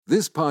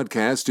This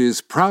podcast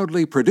is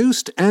proudly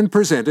produced and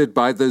presented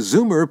by the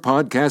Zoomer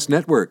Podcast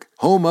Network,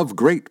 home of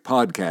great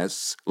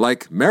podcasts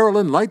like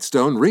Marilyn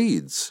Lightstone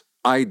Reads,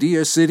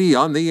 Idea City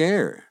on the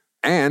Air,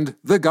 and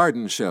The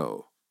Garden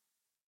Show.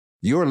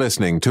 You're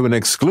listening to an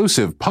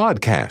exclusive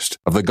podcast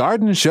of The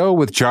Garden Show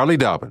with Charlie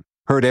Dobbin,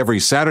 heard every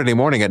Saturday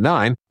morning at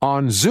 9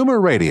 on Zoomer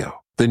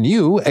Radio, the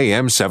new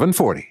AM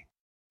 740.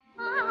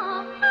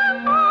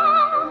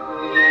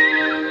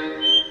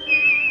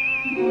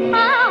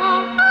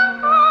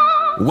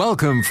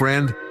 Welcome,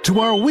 friend, to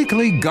our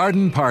weekly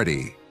garden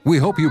party. We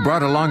hope you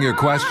brought along your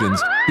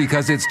questions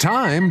because it's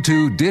time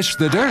to dish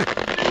the dirt.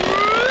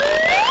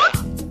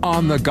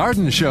 On The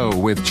Garden Show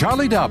with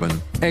Charlie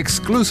Dobbin,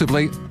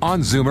 exclusively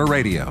on Zoomer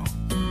Radio.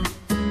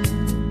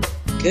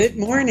 Good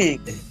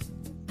morning.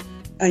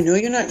 I know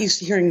you're not used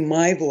to hearing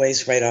my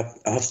voice right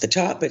off the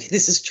top, but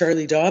this is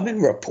Charlie Dobbin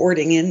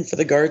reporting in for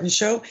The Garden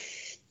Show.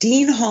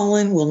 Dean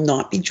Holland will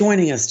not be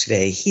joining us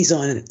today. He's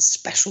on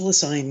special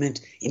assignment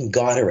in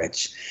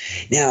Goderich.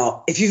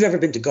 Now, if you've ever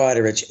been to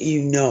Goderich,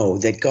 you know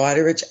that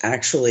Goderich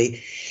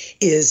actually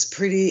is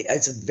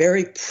it's a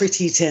very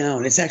pretty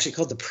town. It's actually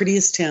called the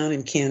prettiest town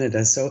in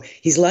Canada. So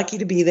he's lucky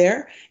to be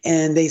there,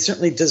 and they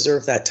certainly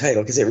deserve that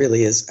title because it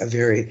really is a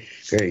very,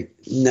 very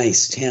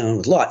nice town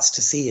with lots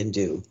to see and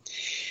do.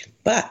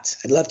 But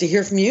I'd love to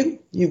hear from you.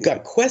 You've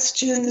got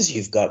questions,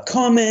 you've got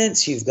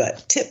comments, you've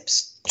got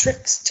tips,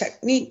 tricks,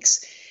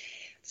 techniques.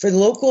 For the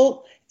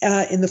local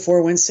in the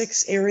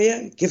 416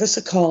 area, give us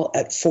a call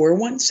at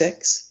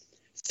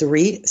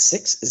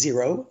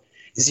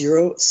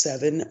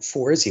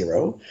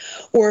 416-360-0740.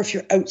 Or if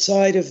you're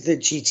outside of the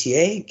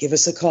GTA, give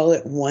us a call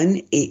at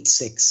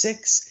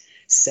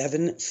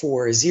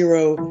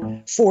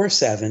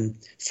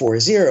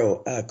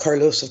 1-866-740-4740.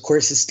 Carlos, of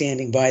course, is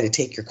standing by to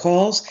take your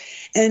calls.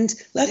 And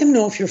let him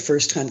know if you're a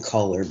first-time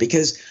caller,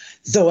 because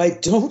though I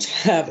don't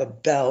have a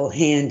bell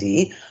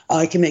handy,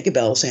 I can make a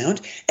bell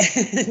sound.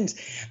 And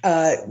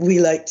we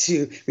like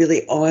to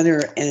really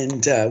honor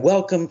and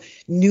welcome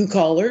new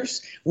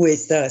callers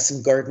with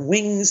some garden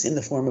wings in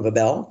the form of a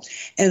bell.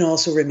 And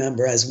also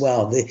remember as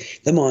well the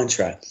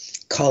mantra,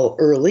 call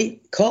early,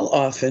 call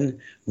often,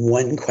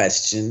 one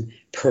question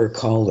per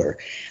caller.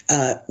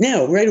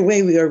 Now, right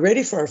away, we are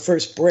ready for our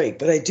first break,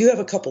 but I do have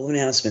a couple of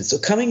announcements. So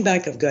coming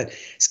back, I've got a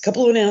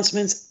couple of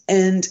announcements,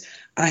 and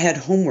I had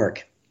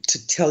homework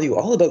to tell you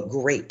all about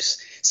grapes.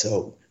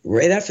 So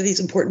right after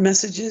these important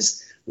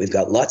messages, we've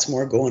got lots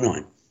more going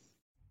on.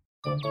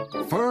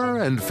 Fur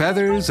and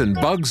feathers and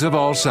bugs of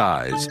all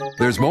size.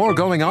 There's more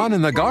going on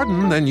in the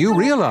garden than you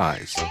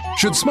realize.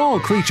 Should small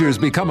creatures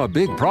become a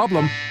big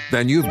problem,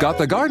 then you've got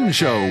The Garden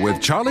Show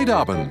with Charlie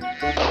Dobbin.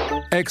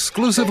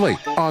 Exclusively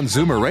on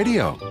Zoomer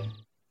Radio.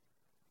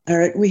 All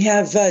right, we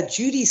have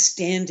Judy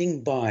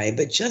standing by,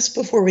 but just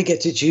before we get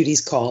to Judy's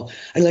call,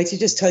 I'd like to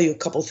just tell you a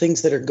couple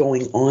things that are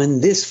going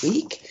on this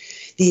week.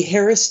 The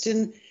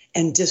Harriston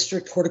and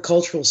District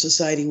Horticultural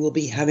Society will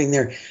be having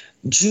their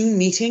June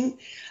meeting.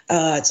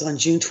 It's on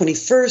June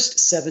 21st,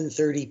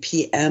 7:30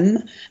 p.m.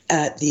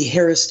 at the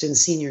Harriston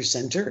Senior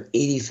Center,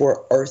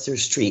 84 Arthur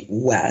Street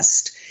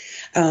West.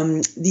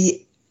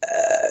 The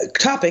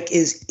topic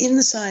is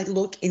Inside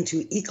Look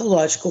into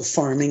Ecological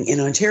Farming in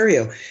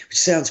Ontario, which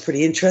sounds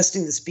pretty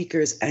interesting. The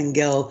speaker is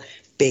Angel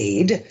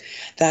Bade.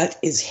 That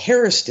is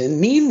Harriston.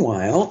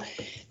 Meanwhile,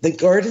 the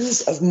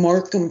Gardens of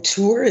Markham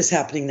tour is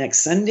happening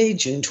next Sunday,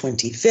 June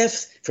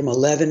 25th, from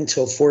 11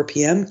 till 4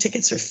 p.m.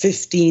 Tickets are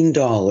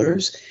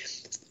 $15.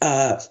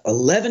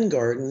 11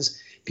 gardens,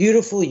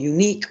 beautiful,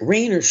 unique,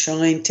 rain or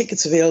shine.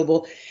 Tickets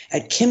available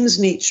at Kim's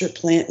Nature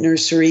Plant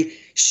Nursery,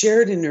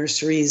 Sheridan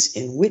Nurseries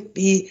in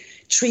Whitby,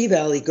 Tree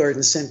Valley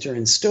Garden Center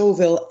in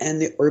Stouffville, and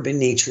the Urban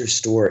Nature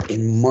Store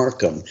in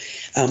Markham.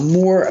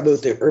 More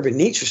about the Urban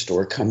Nature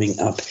Store coming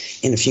up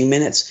in a few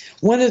minutes.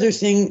 One other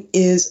thing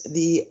is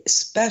the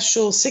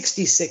special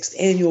 66th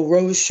Annual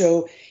Rose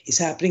Show is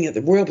happening at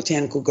the Royal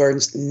Botanical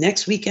Gardens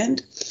next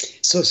weekend.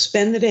 So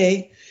spend the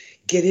day,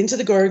 get into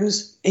the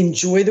gardens,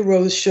 enjoy the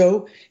Rose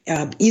Show,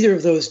 either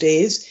of those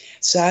days.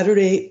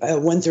 Saturday,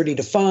 1:30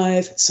 to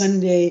 5,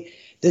 Sunday,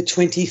 the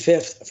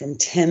 25th from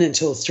 10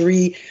 until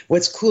 3.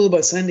 What's cool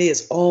about Sunday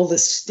is all the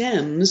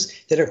stems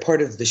that are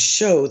part of the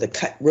show, the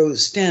cut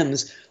rose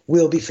stems,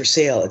 will be for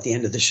sale at the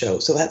end of the show.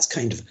 So that's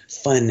kind of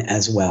fun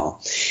as well.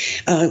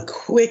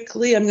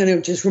 Quickly, I'm going to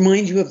just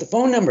remind you of the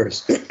phone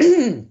numbers.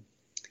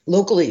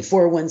 Locally,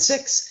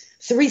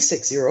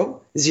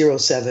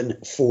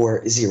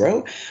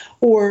 416-360-0740,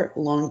 or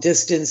long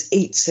distance,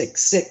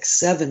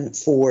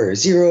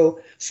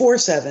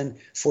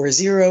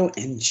 866-740-4740.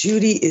 And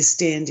Judy is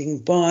standing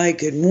by.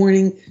 Good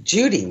morning,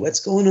 Judy.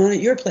 What's going on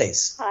at your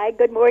place? Hi,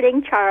 good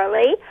morning,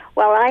 Charlie.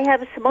 Well, I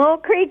have small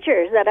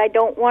creatures that I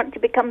don't want to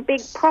become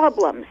big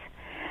problems.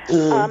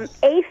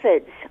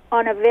 Aphids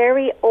on a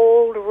very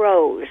old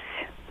rose.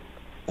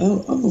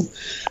 Oh.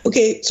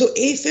 Okay, so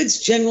aphids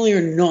generally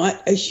are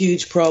not a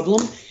huge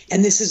problem,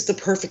 and this is the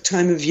perfect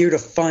time of year to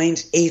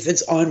find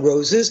aphids on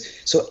roses.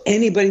 So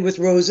anybody with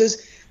roses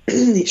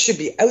should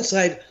be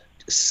outside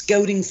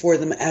scouting for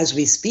them as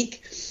we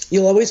speak.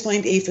 You'll always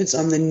find aphids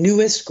on the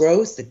newest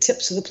growth, the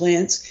tips of the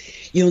plants.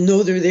 You'll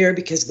know they're there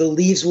because the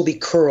leaves will be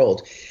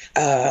curled.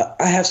 I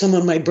have some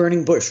on my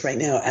burning bush right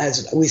now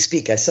as we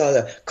speak. I saw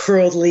the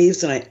curled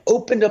leaves and I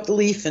opened up the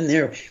leaf and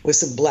there was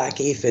some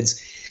black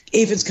aphids.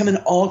 Aphids come in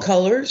all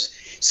colors,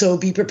 so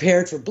be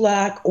prepared for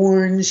black,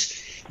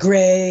 orange,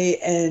 gray,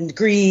 and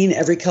green,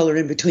 every color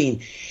in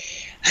between.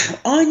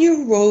 On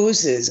your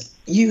roses,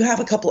 you have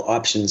a couple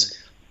options.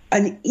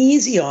 An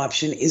easy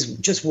option is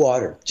just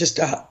water, just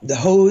the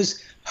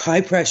hose,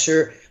 high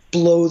pressure,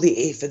 blow the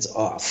aphids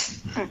off.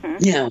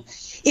 Now,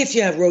 if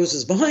you have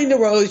roses behind a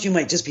rose, you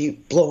might just be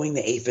blowing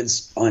the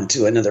aphids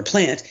onto another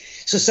plant.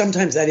 So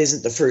sometimes that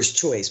isn't the first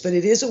choice, but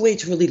it is a way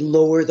to really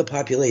lower the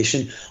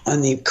population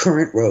on the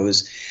current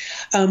rose.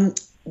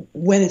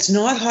 When it's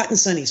not hot and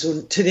sunny,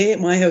 so today at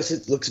my house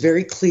it looks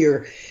very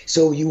clear,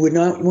 so you would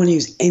not want to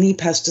use any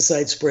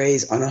pesticide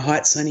sprays on a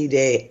hot sunny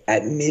day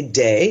at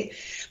midday.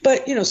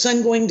 But,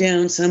 sun going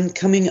down, sun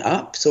coming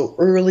up, so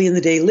early in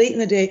the day, late in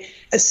the day,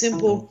 a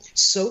simple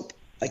soap,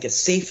 like a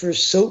safer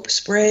soap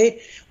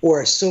spray, or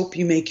a soap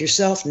you make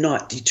yourself,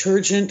 not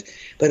detergent,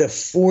 but a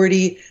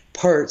 40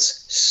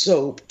 parts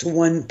soap to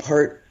 1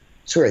 part,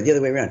 the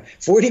other way around,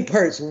 40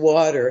 parts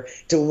water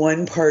to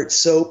 1 part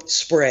soap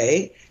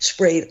spray,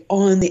 sprayed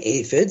on the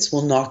aphids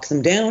will knock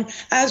them down,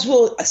 as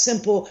will a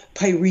simple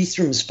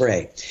pyrethrum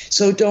spray.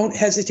 So don't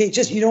hesitate.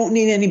 You don't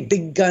need any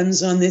big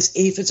guns on this.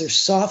 Aphids are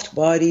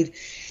soft-bodied.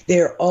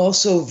 They're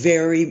also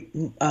very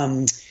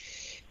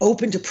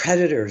open to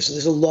predators.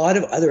 There's a lot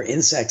of other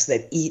insects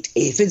that eat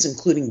aphids,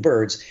 including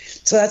birds.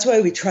 So that's why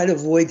we try to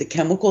avoid the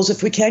chemicals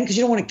if we can, because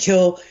you don't want to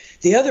kill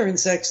the other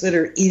insects that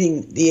are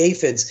eating the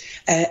aphids.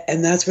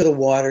 And that's where the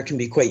water can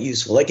be quite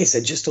useful. Like I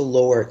said, just to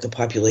lower the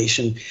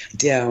population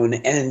down.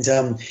 And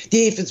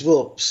the aphids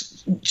will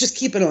just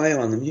keep an eye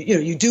on them.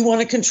 You do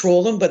want to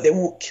control them, but they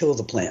won't kill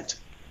the plant.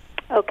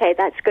 Okay,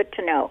 that's good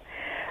to know.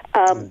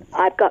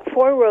 I've got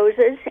 4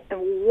 roses,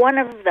 and one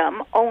of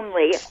them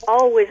only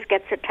always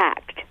gets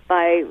attacked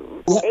by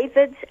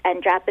aphids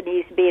and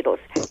Japanese beetles.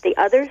 The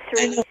other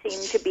 3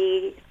 seem to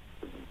be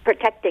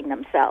protecting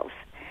themselves.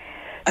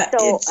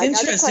 So it's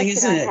interesting,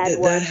 isn't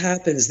it, that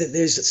happens, that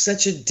there's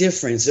such a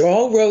difference. They're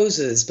all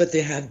roses, but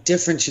they have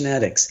different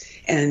genetics,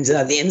 and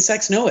the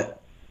insects know it.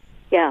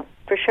 Yeah,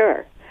 for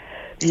sure.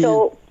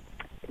 So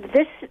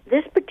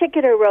this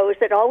particular rose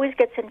that always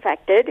gets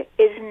infected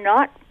is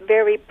not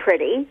very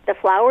pretty. The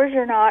flowers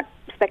are not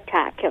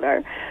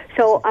spectacular.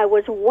 So I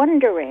was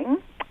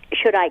wondering,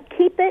 should I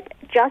keep it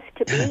just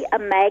to be a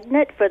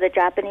magnet for the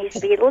Japanese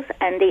beetles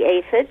and the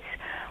aphids?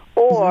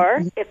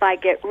 Or if I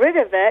get rid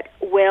of it,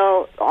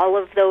 will all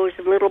of those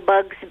little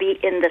bugs be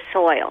in the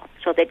soil?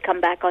 So they'd come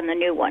back on the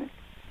new one.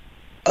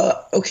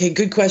 Okay,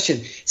 good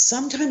question.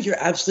 Sometimes you're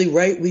absolutely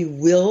right. We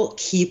will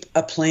keep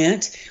a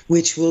plant,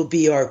 which will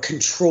be our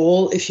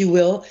control, if you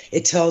will.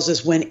 It tells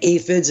us when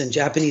aphids and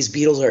Japanese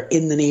beetles are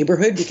in the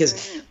neighborhood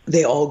because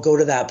they all go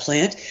to that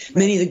plant.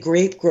 Many of the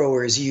grape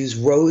growers use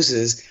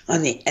roses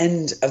on the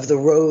end of the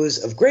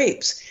rows of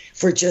grapes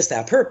for just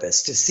that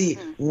purpose, to see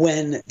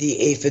when the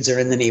aphids are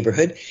in the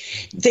neighborhood.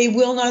 They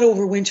will not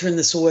overwinter in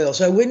the soil,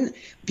 so I wouldn't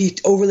be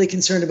overly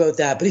concerned about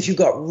that. But if you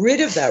got rid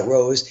of that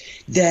rose,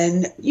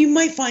 then you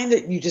might find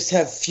that you just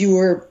have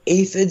fewer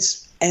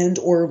aphids and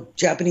or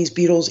Japanese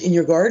beetles in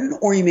your garden,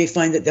 or you may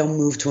find that they'll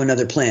move to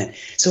another plant.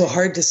 So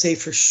hard to say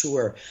for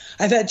sure.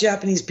 I've had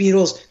Japanese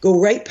beetles go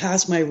right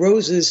past my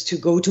roses to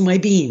go to my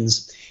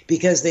beans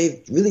because they've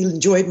really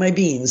enjoyed my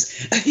beans,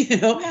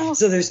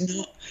 So there's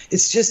no,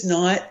 it's just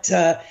not,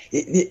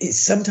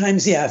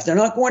 sometimes, if they're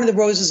not going to the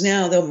roses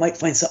now, they might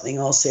find something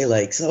else they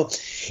like. So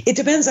it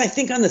depends, I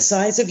think, on the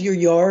size of your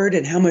yard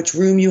and how much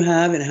room you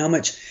have and how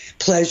much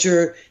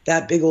pleasure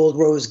that big old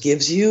rose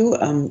gives you.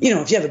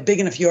 If you have a big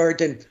enough yard,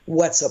 then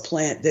what's a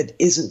plant that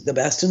isn't the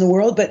best in the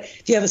world? But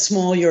if you have a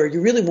small yard,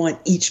 you really want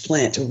each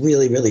plant to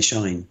really, really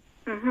shine.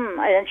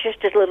 And it's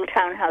just a little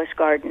townhouse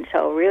garden,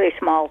 so really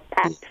small,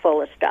 packed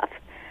full of stuff.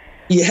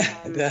 Yeah,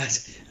 I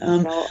bet.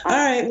 All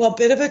right. Well, a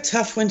bit of a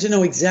tough one to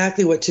know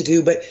exactly what to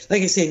do, but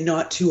like I say,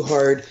 not too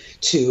hard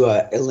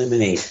to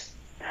eliminate.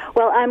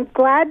 Well, I'm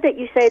glad that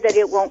you say that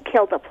it won't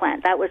kill the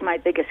plant. That was my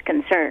biggest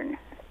concern.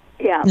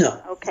 Yeah. No.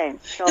 Okay.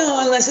 So, no,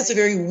 unless it's a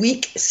very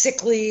weak,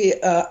 sickly,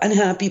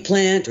 unhappy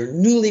plant or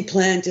newly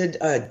planted,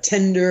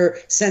 tender,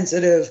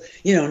 sensitive,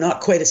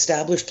 not quite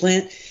established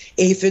plant.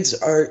 Aphids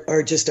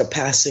are just a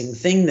passing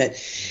thing that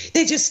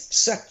they just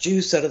suck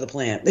juice out of the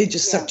plant. They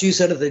just suck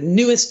juice out of the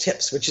newest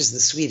tips, which is the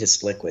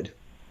sweetest liquid.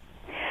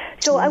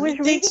 So I was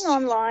reading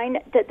online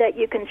that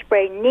you can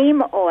spray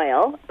neem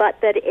oil, but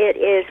that it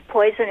is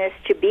poisonous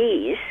to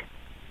bees.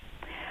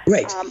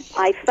 Right.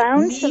 I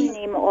found some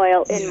neem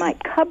oil in my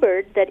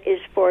cupboard that is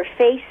for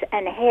face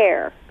and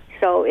hair.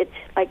 So it's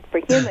like for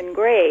human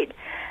grade.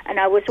 And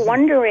I was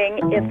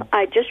wondering if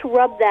I just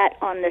rub that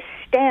on the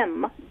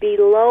stem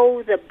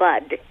below the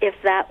bud, if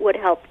that would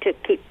help to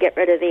get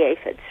rid of the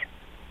aphids.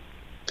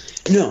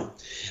 No.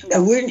 I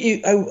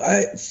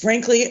wouldn't.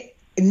 Frankly,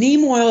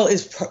 neem oil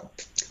is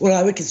what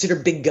I would consider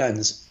big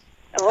guns.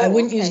 Oh, I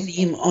wouldn't okay. use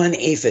neem on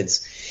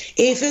aphids.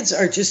 Aphids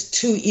are just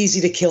too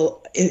easy to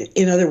kill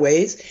in other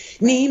ways.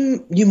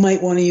 Neem you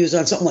might want to use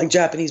on something like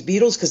Japanese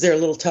beetles because they're a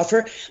little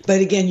tougher.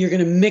 But again, you're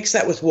going to mix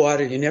that with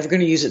water. You're never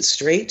going to use it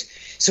straight.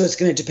 So it's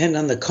going to depend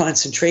on the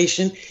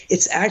concentration.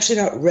 It's actually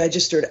not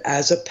registered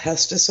as a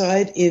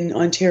pesticide in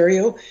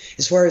Ontario.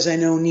 As far as I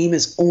know, neem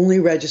is only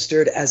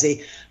registered as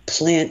a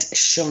plant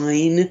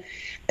shine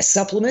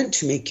supplement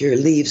to make your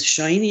leaves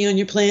shiny on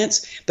your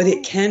plants, but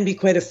it can be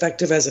quite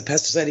effective as a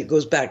pesticide. It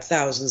goes back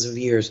thousands of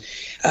years.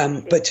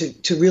 But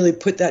to really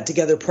put that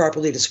together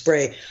properly to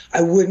spray,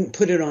 I wouldn't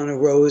put it on a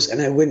rose,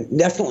 and I wouldn't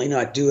definitely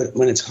not do it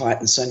when it's hot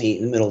and sunny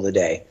in the middle of the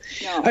day.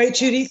 No. All right,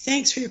 Judy,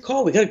 thanks for your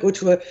call. We got to go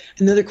to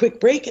another quick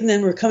break, and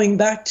then we're coming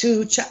back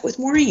to chat with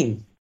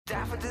Maureen.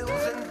 Daffodils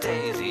and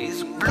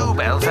daisies,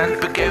 bluebells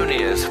and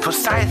begonias,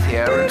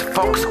 forsythia and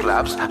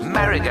foxgloves,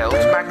 marigolds,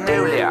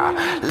 magnolia,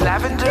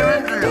 lavender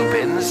and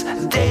lupins,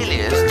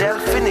 dahlias,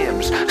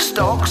 delphiniums,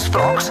 stalks,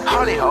 phlox,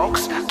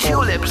 hollyhocks,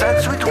 tulips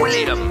and sweet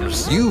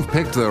williams. You've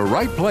picked the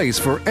right place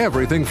for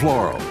everything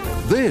floral.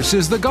 This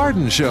is The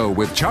Garden Show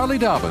with Charlie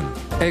Dobbin,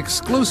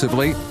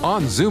 exclusively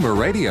on Zoomer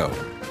Radio.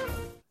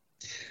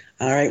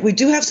 All right. We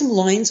do have some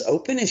lines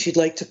open if you'd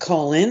like to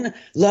call in.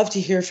 Love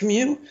to hear from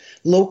you.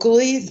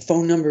 Locally, the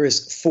phone number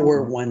is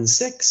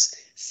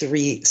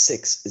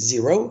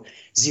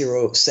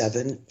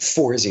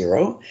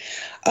 416-360-0740.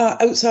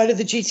 Outside of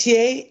the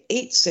GTA,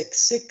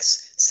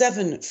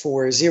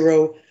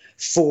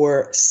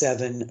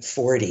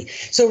 866-740-4740.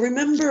 So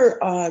remember,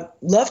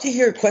 love to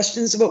hear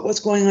questions about what's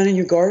going on in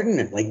your garden.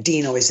 And like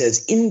Dean always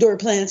says, indoor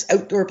plants,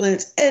 outdoor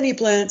plants, any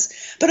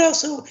plants. But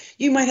also,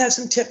 you might have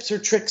some tips or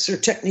tricks or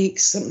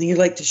techniques, something you'd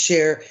like to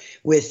share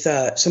with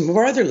some of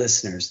our other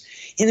listeners.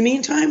 In the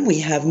meantime, we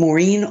have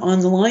Maureen on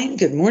the line.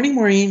 Good morning,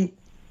 Maureen.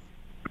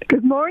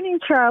 Good morning,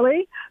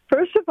 Charlie.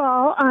 First of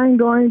all, I'm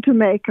going to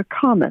make a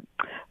comment.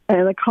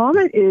 And the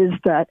comment is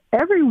that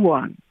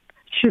everyone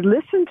should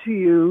listen to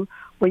you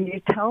when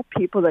you tell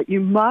people that you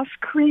must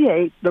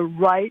create the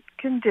right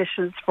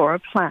conditions for a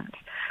plant.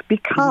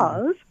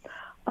 Because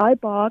I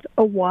bought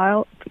a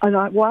wild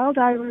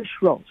Irish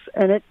rose,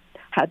 and it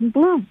hadn't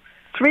bloomed.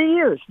 3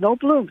 years, no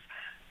blooms.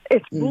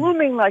 It's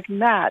blooming like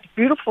mad,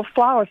 beautiful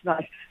flowers. And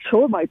I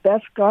showed my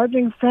best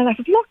gardening friend. I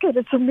said, look,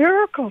 it's a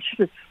miracle. She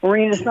said,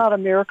 Maureen, it's not a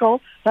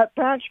miracle. That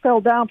branch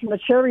fell down from the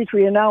cherry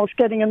tree, and now it's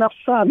getting enough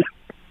sun.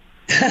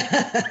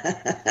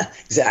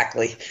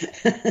 Exactly.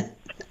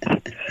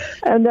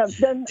 And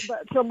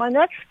so my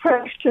next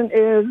question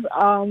is,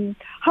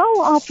 how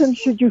often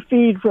should you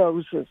feed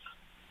roses?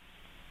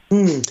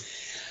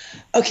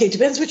 Okay,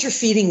 depends what you're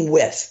feeding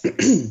with.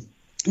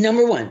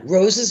 Number one,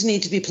 roses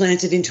need to be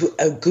planted into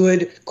a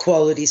good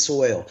quality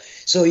soil.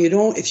 So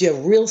if you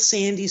have real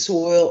sandy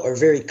soil or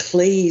very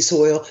clayey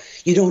soil,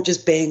 you don't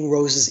just bang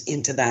roses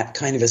into that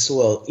kind of a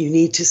soil. You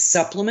need to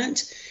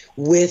supplement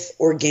with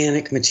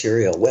organic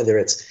material, whether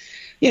it's,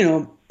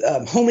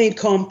 homemade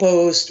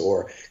compost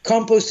or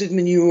composted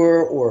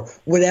manure or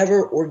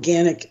whatever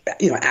organic,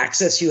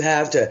 access you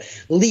have to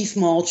leaf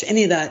mulch,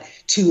 any of that,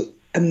 to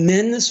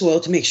amend the soil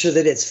to make sure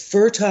that it's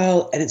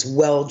fertile and it's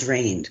well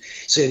drained.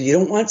 So you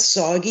don't want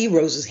soggy.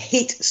 Roses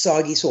hate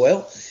soggy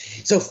soil.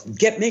 So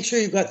make sure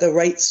you've got the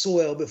right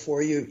soil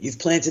before you've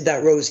planted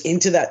that rose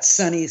into that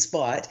sunny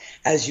spot,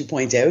 as you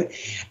point out,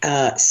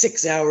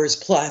 6 hours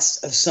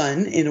plus of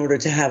sun in order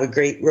to have a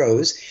great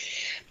rose.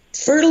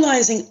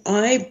 Fertilizing,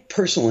 I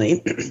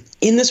personally,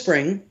 in the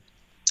spring,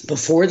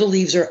 before the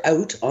leaves are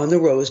out on the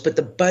rose, but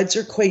the buds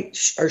are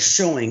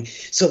showing.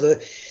 So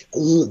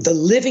the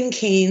living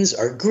canes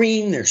are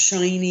green, they're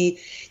shiny.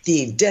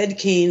 The dead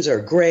canes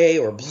are gray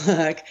or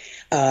black.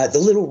 The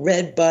little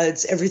red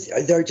buds,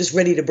 they're just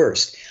ready to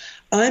burst.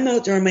 I'm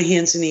out there on my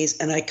hands and knees,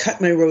 and I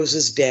cut my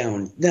roses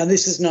down. Now,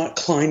 this is not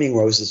climbing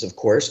roses, of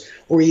course,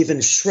 or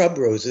even shrub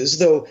roses,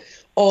 though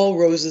all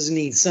roses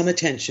need some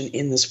attention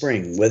in the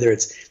spring, whether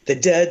it's the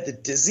dead, the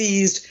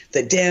diseased,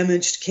 the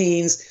damaged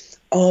canes.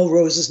 All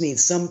roses need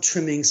some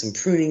trimming, some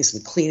pruning, some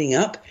cleaning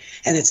up.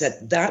 And it's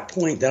at that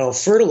point that I'll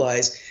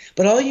fertilize.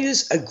 But I'll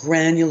use a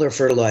granular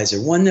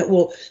fertilizer, one that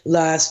will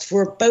last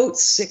for about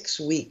 6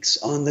 weeks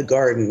on the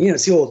garden.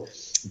 It's the old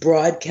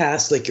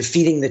broadcast, like you're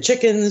feeding the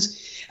chickens.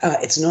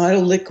 It's not a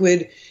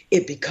liquid.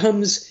 It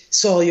becomes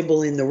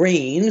soluble in the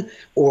rain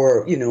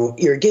or,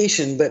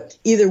 irrigation. But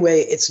either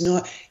way, it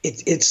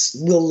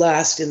will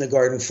last in the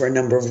garden for a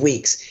number of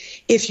weeks.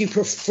 If you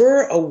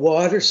prefer a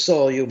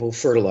water-soluble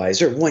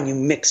fertilizer, one you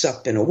mix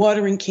up in a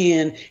watering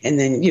can and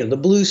then, the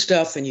blue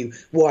stuff, and you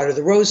water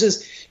the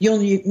roses, you'll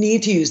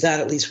need to use that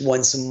at least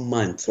once a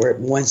month or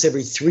once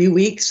every 3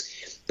 weeks,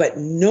 but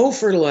no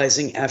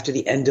fertilizing after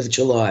the end of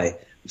July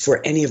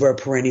for any of our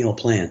perennial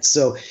plants.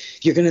 So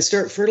you're going to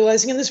start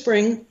fertilizing in the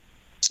spring,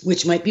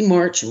 which might be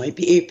March, it might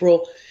be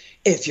April.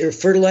 If you're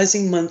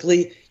fertilizing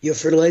monthly, you'll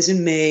fertilize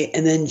in May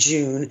and then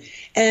June.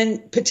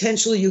 And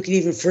potentially you can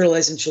even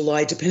fertilize in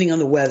July, depending on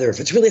the weather.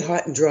 If it's really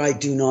hot and dry,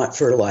 do not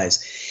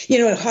fertilize.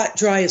 Hot,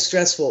 dry is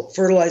stressful.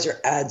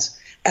 Fertilizer adds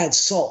add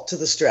salt to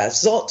the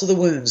stress, salt to the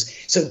wounds.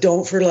 So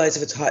don't fertilize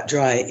if it's hot,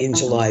 dry in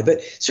July.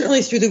 But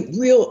certainly through the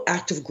real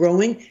act of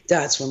growing,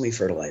 that's when we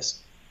fertilize.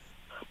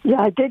 Yeah,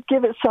 I did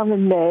give it some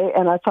in May,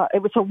 and I thought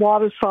it was a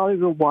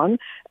water-soluble one,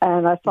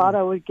 and I thought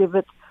I would give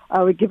it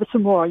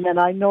some more. And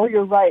I know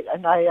you're right,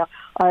 and I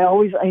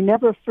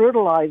never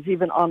fertilize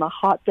even on a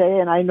hot day.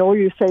 And I know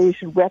you say you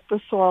should wet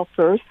the soil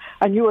first,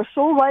 and you were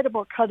so right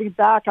about cutting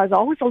back. I was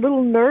always a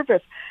little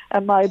nervous,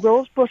 and my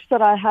rose bush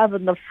that I have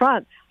in the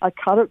front, I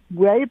cut it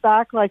way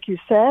back, like you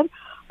said,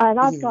 and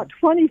I've got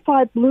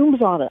 25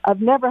 blooms on it.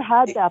 I've never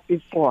had that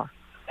before.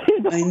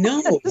 I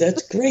know.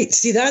 That's great.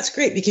 See, that's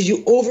great because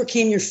you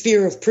overcame your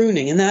fear of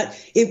pruning, and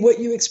what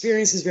you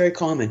experience is very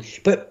common.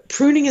 But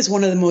pruning is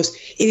one of the most,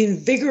 it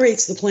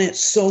invigorates the plant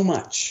so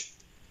much.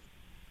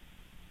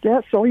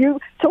 Yeah, so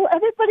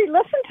everybody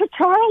listen to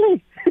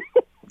Charlie.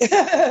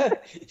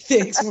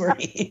 Thanks,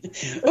 Maureen.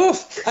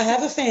 Oof, I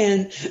have a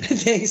fan.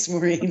 Thanks,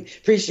 Maureen.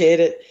 Appreciate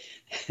it.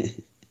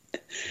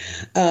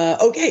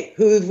 Okay,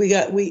 who have we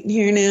got waiting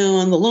here now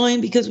on the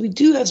line? Because we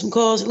do have some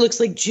calls. It looks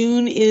like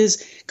June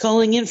is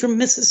calling in from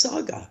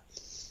Mississauga.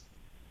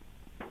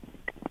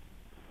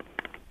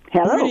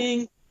 Hello.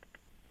 Morning.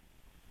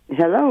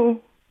 Hello.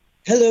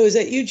 Hello, is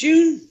that you,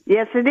 June?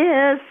 Yes, it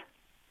is.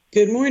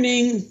 Good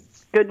morning.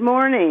 Good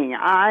morning.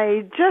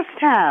 I just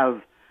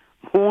have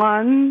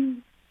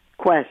one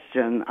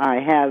question. I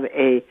have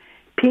a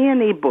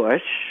peony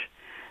bush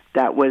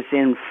that was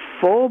in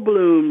full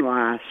bloom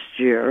last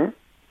year.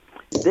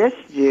 This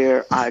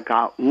year, I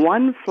got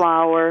one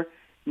flower,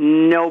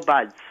 no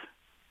buds.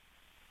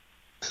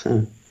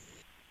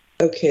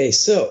 Okay,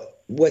 so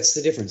what's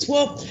the difference?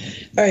 Well,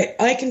 all right,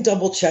 I can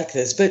double check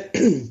this, but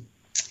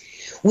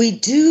we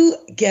do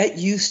get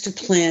used to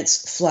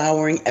plants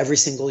flowering every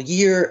single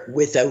year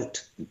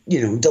without,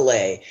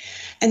 delay.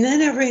 And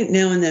then every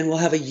now and then we'll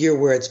have a year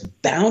where it's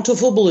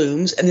bountiful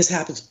blooms, and this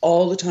happens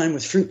all the time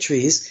with fruit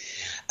trees.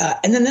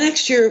 And then the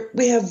next year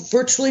we have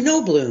virtually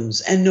no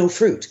blooms and no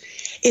fruit.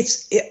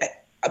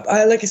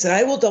 Like I said,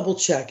 I will double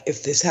check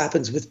if this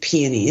happens with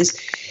peonies.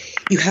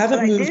 You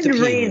haven't moved the peony,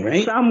 right? I did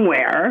read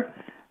somewhere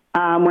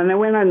when I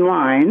went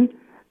online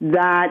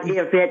that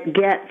if it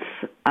gets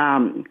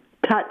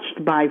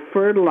touched by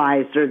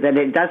fertilizer that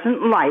it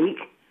doesn't like,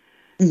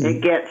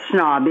 it gets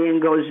snobby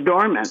and goes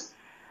dormant.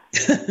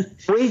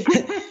 They're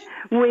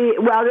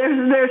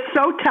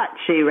so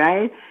touchy,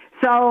 right?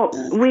 So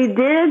we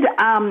did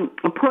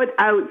put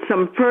out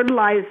some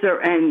fertilizer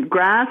and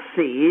grass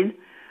seed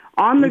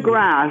on the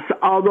grass,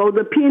 although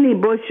the peony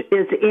bush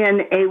is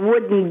in a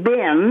wooden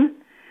bin.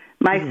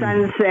 My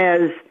son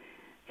says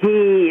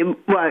he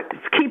was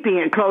keeping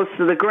it close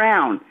to the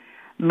ground.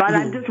 But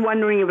I'm just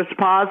wondering if it's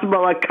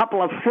possible a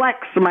couple of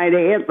flecks might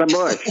have hit the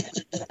bush.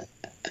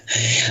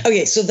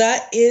 Okay, so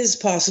that is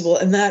possible,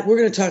 and that we're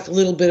going to talk a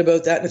little bit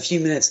about that in a few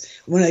minutes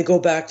when I go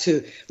back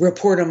to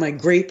report on my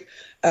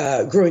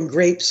growing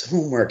grapes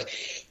homework.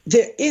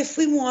 If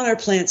we want our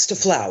plants to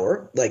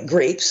flower, like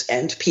grapes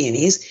and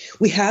peonies,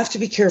 we have to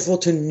be careful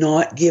to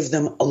not give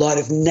them a lot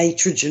of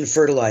nitrogen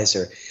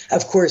fertilizer.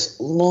 Of course,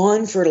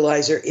 lawn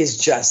fertilizer is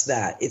just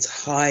that. It's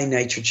high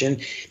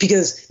nitrogen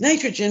because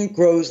nitrogen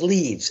grows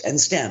leaves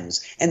and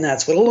stems, and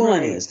that's what a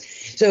lawn is.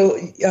 So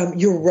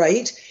you're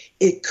right.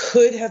 It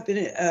could have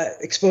been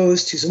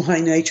exposed to some high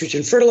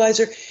nitrogen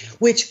fertilizer,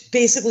 which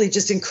basically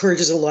just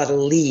encourages a lot of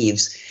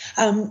leaves.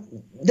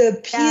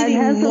 The peony,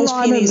 most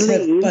peonies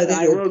have, by the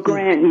I will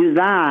grant you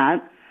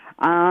that.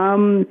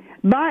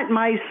 But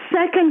my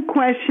second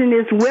question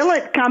is, will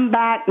it come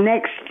back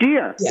next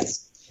year?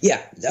 Yes. Yeah,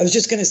 I was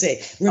just going to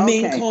say,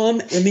 remain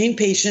calm, remain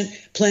patient,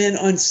 plan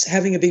on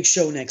having a big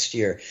show next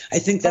year. I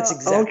think that's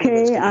exactly what's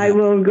going to happen. I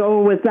will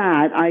go with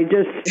that. I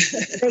just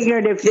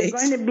figured if you're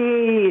going to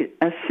be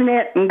a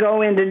snit and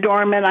go into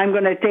dormant, I'm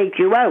going to take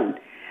you out.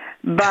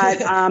 But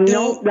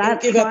no,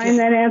 that's fine.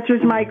 That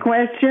answers my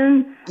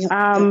question.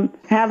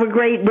 Have a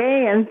great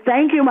day, and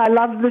thank you. I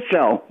love the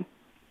show.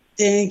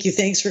 Thank you.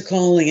 Thanks for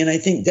calling. And I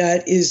think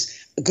that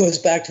goes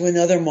back to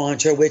another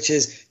mantra, which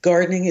is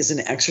gardening is an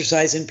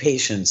exercise in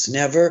patience.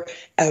 Never,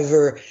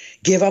 ever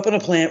give up on a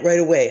plant right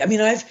away. I mean,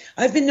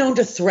 I've been known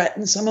to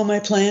threaten some of my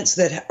plants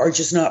that are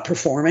just not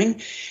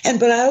performing,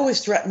 but I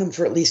always threaten them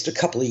for at least a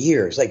couple of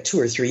years, like 2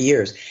 or 3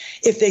 years.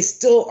 If they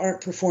still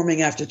aren't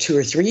performing after 2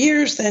 or 3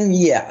 years, then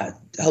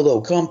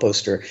hello,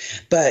 composter.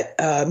 But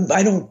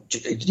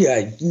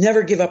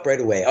never give up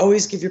right away.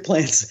 Always give your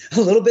plants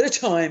a little bit of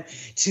time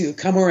to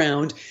come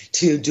around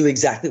to do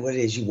exactly what it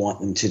is you want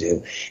them to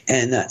do.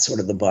 And that's sort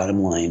of the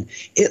bottom line.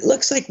 It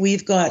looks like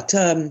we've got,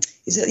 Lynn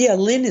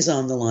is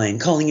on the line,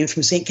 calling in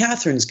from St.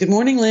 Catharines. Good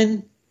morning,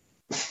 Lynn.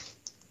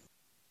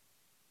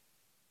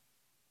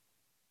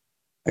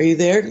 Are you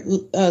there,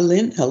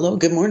 Lynn? Hello,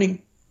 good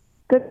morning.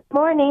 Good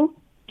morning.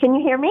 Can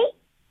you hear me?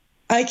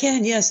 I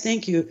can, yes,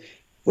 thank you.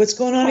 What's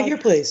going on at your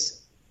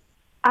place?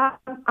 I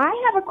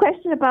have a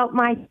question about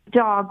my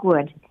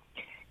dogwood.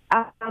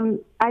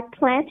 I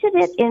planted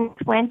it in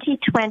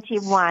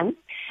 2021,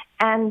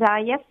 and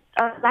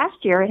last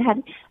year it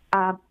had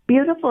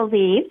beautiful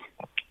leaves.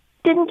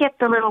 Didn't get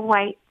the little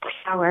white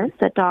flowers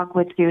that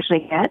dogwoods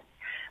usually get,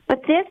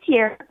 But this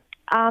year,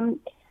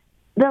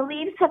 the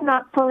leaves have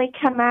not fully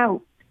come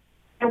out.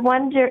 I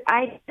wonder,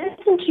 I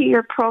listened to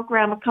your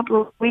program a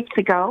couple of weeks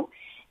ago,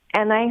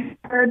 and I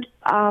heard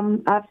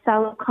a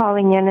fellow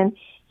calling in, and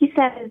he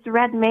said his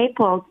red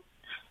maples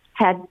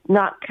had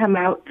not come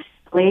out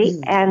fully,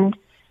 and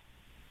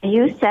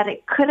you said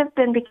it could have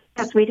been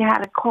because we'd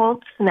had a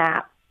cold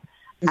snap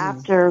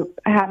after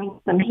having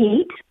some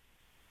heat,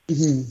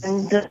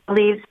 and the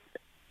leaves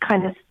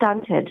kind of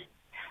stunted.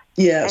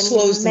 Yeah, And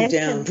slows them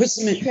down. Puts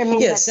them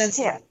in, sends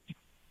them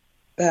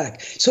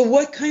back. So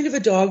what kind of a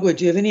dogwood?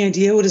 Do you have any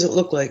idea? What does it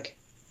look like?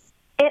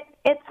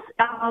 It's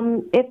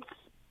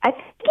I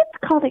think it's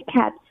called a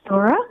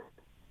katsura.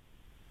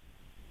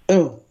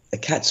 Oh, a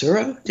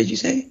katsura, did you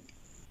say?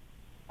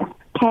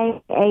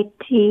 Katsura.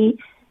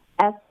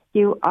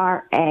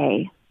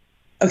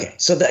 Okay,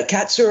 so the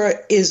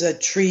katsura is a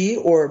tree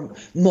or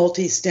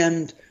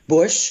multi-stemmed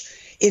bush.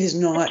 It is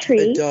not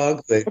a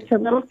dogwood. It's a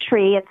little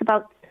tree. It's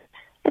about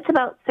 6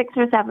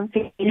 or 7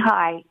 feet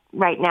high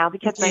right now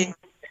because,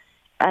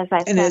 as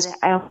I said,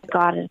 I only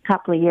got it a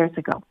couple of years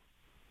ago.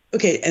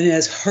 Okay, and it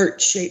has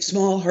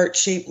small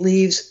heart-shaped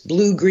leaves,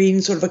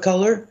 blue-green sort of a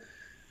color?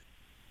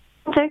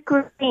 They're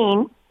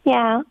green.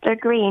 Yeah, they're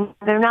green.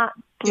 They're not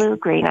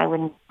blue-green, I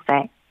wouldn't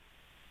say.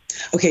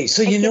 Okay,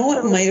 so you know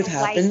what might have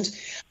happened?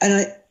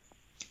 And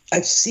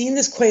I've seen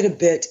this quite a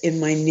bit in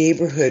my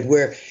neighborhood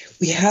where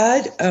we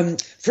had,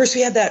 first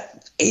we had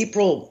that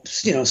April,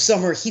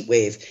 summer heat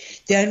wave.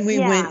 Then we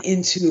went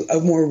into a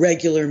more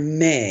regular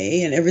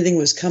May and everything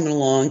was coming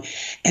along.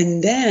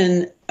 And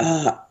then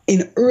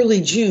in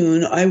early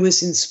June, I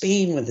was in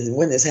Spain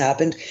when this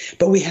happened,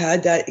 but we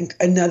had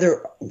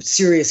another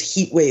serious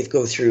heat wave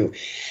go through.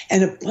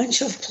 And a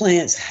bunch of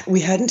plants, we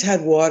hadn't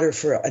had water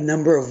for a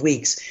number of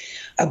weeks.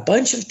 A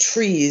bunch of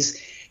trees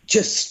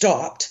just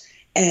stopped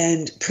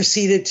and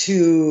proceeded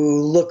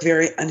to look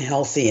very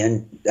unhealthy,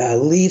 and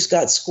leaves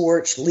got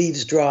scorched,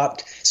 leaves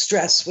dropped.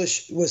 Stress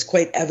was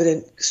quite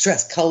evident,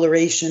 stress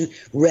coloration,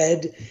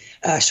 red,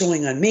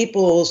 showing on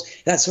maples,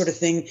 that sort of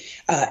thing,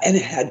 and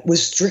it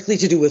was strictly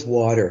to do with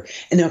water.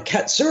 And now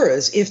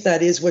katsuras, if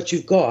that is what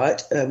you've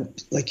got,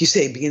 like you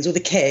say, begins with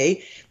a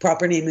K,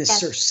 proper name is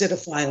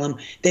Cercidophyllum.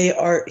 They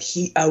are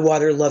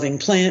water-loving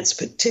plants,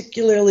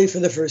 particularly for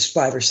the first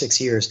 5 or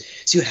 6 years.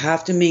 So you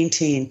have to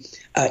maintain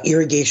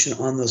irrigation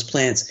on those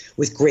plants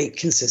with great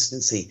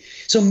consistency.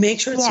 So make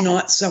sure it's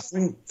not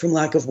suffering from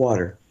lack of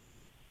water.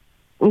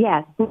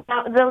 Yes.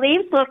 Now, the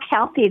leaves look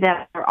healthy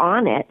that are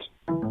on it.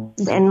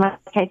 And like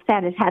I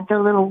said, it had the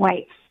little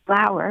white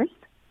flowers.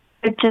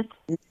 They're just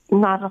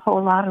not a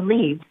whole lot of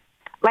leaves.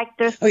 Like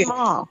they're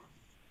small.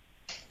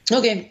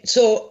 Okay,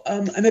 so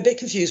I'm a bit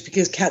confused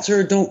because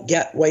katsura don't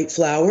get white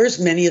flowers.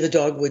 Many of the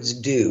dogwoods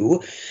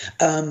do.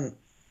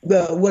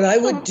 What I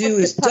would do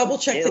is double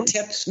check the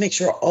tips, make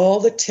sure all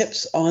the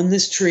tips on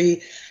this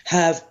tree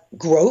have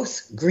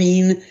growth,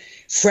 green,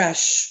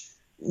 fresh,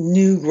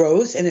 new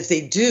growth. And if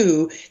they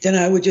do, then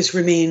I would just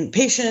remain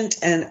patient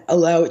and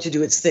allow it to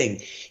do its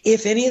thing.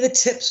 If any of the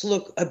tips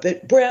look a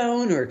bit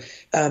brown or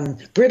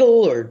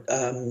brittle or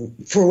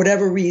for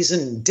whatever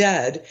reason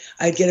dead,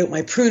 I'd get out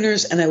my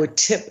pruners and I would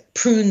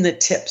prune the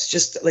tips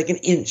just like an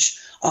inch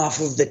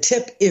off of the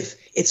tip if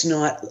it's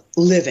not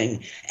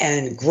living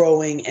and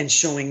growing and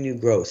showing new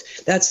growth.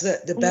 That's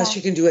the best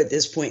you can do at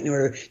this point in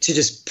order to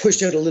just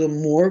push out a little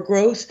more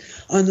growth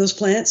on those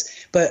plants.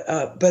 But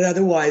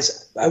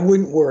otherwise, I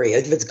wouldn't worry.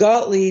 If it's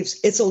got leaves,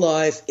 it's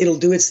alive. It'll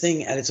do its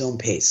thing at its own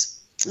pace.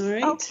 All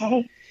right?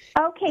 Okay.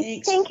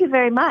 Thanks. Thank you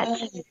very much.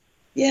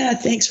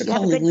 Thanks for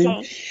calling,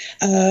 Lynn.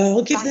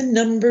 I'll give the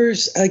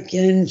numbers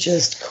again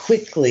just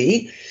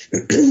quickly.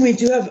 We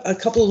do have a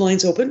couple of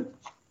lines open.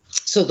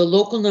 So the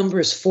local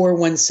number is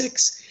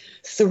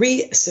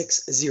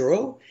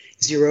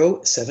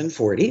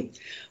 416-360-0740,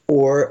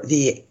 or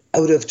the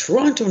out of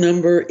Toronto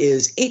number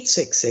is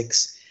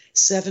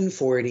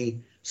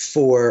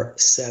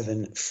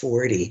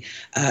 866-740-4740.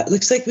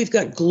 Looks like we've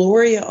got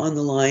Gloria on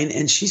the line,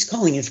 and she's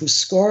calling in from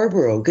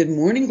Scarborough. Good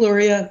morning,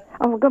 Gloria.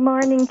 Oh, good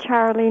morning,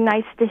 Charlie.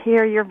 Nice to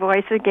hear your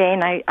voice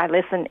again. I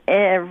listen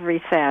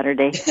every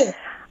Saturday.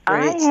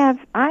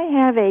 I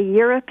have a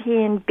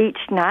European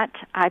beech nut.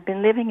 I've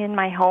been living in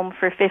my home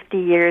for 50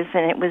 years,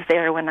 and it was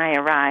there when I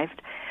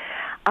arrived.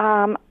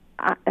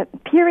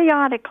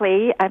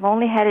 Periodically, I've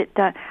only had it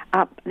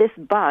this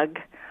bug.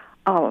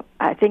 Oh,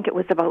 I think it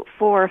was about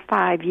 4 or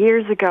 5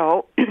 years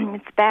ago.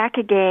 It's back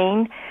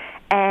again,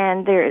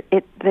 and they're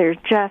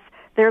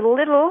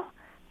little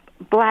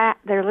black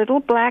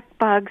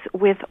bugs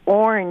with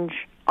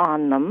orange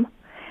on them.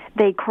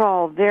 They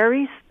crawl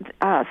very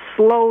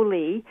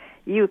slowly.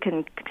 You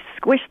can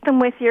squish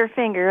them with your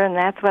finger, and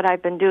that's what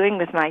I've been doing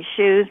with my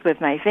shoes, with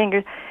my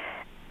fingers.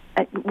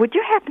 Would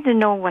you happen to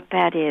know what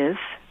that is?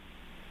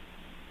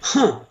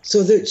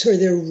 So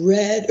they're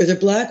red, or they're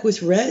black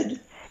with red?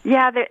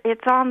 Yeah,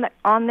 it's on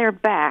their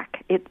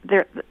back.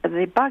 The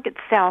bug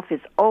itself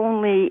it's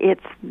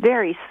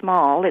very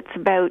small. It's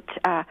about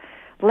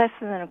less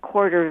than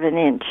 1/4 of an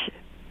inch.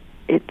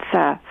 It's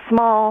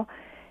small,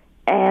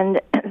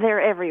 and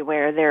They're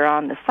everywhere. They're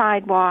on the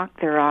sidewalk.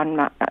 They're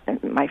on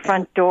my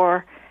front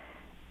door.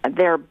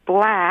 They're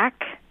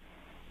black.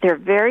 They're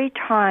very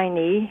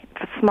tiny,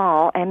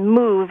 small, and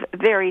move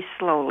very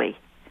slowly.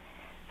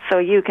 So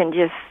you can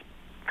just...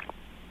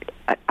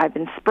 I've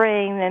been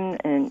spraying them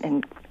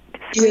and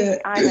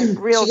I'm a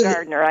real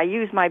gardener. I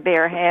use my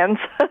bare hands.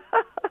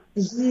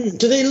 Mm-hmm.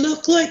 Do they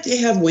look like they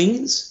have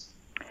wings?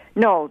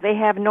 No, they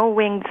have no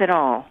wings at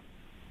all.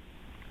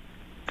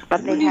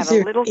 But they have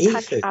a little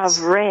touch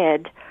of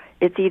red.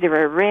 It's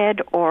either a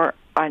red or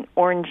an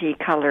orangey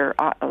color,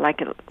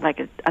 like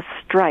a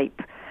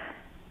stripe.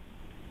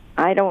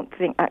 I don't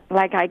think...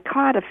 I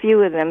caught a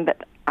few of them,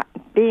 but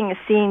being a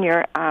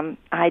senior,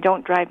 I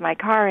don't drive my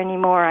car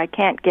anymore. I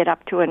can't get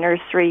up to a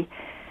nursery,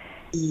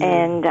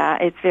 and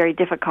it's very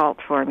difficult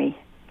for me.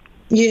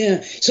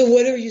 Yeah. So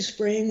what are you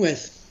spraying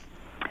with?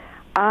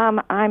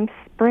 I'm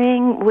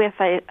spraying with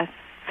a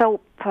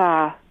soap,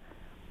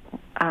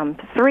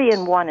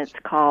 3-in-1 it's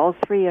called,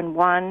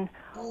 3-in-1,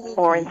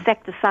 or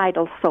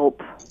insecticidal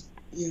soap.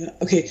 Yeah.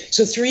 Okay.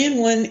 So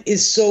 3-in-1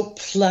 is soap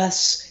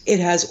plus it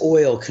has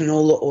oil,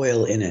 canola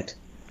oil in it.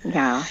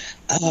 Yeah.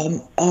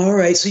 All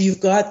right. So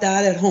you've got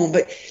that at home,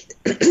 but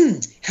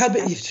it's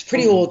a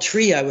pretty old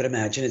tree, I would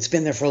imagine. It's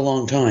been there for a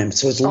long time,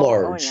 so it's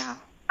large. Oh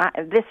yeah.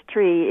 This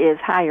tree is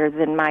higher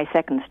than my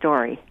second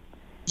story.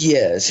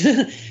 Yes.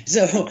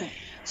 So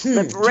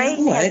the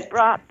rain has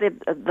brought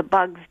the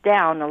bugs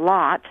down a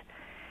lot.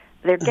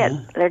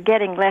 They're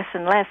getting less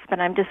and less, but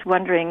I'm just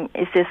wondering,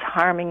 is this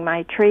harming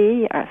my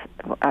tree?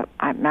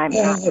 I'm not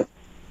sure.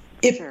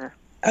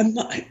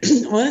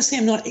 Honestly,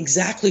 I'm not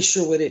exactly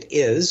sure what it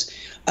is,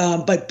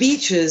 but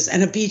beeches,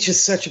 and a beech is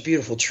such a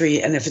beautiful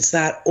tree, and if it's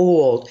that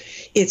old,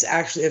 it's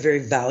actually a very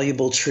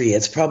valuable tree.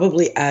 It's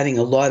probably adding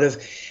a lot of,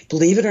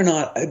 believe it or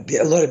not,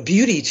 a lot of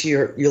beauty to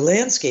your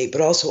landscape, but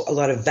also a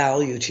lot of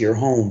value to your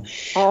home.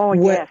 Oh,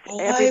 yes.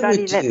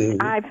 Everybody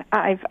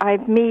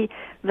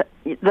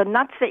the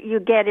nuts that you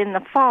get in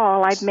the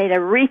fall, I've made a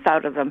wreath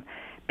out of them.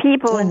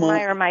 People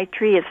admire my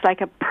tree. It's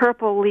like a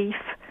purple leaf,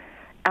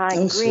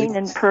 green sweet.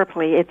 And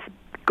purpley. It's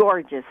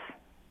gorgeous.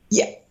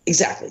 Yeah,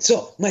 exactly.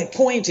 So my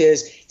point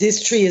is,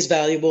 this tree is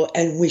valuable,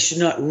 and we should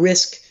not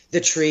risk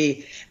the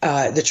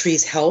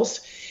tree's health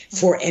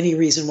for any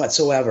reason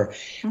whatsoever.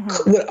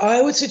 Mm-hmm. What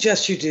I would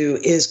suggest you do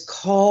is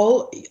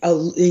call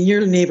in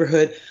your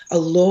neighborhood a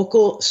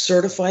local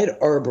certified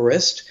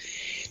arborist.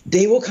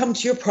 They will come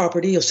to your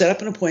property. You'll set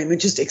up an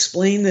appointment. Just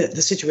explain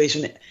the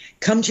situation.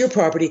 Come to your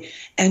property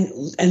and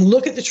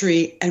look at the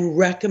tree and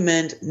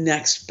recommend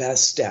next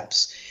best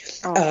steps.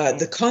 Okay.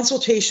 The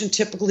consultation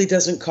typically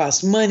doesn't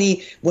cost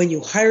money. When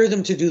you hire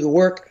them to do the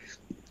work,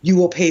 you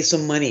will pay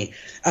some money.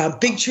 A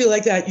big tree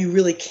like that, you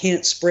really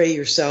can't spray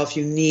yourself.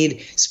 You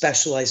need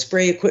specialized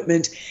spray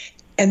equipment.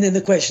 And then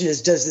the question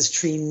is, does this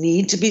tree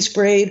need to be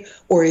sprayed,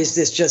 or is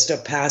this just a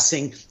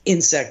passing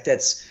insect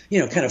that's,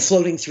 kind of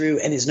floating through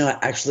and is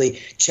not actually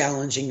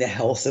challenging the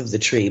health of the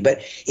tree? But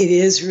it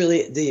is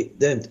really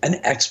an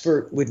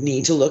expert would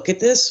need to look at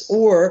this.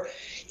 Or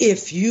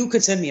if you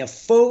could send me a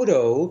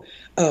photo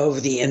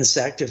of the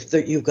insect, if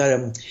you've got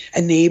a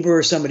neighbor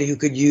or somebody who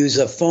could use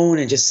a phone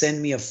and just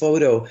send me a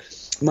photo.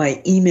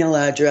 My email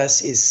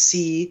address is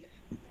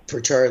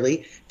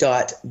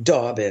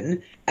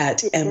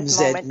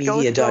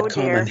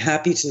c.charlie.dobbin@mzmedia.com. I'm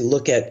happy to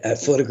look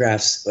at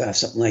photographs,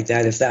 something like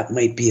that, if that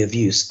might be of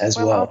use as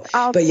well.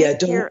 I'll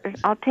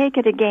take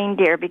it again,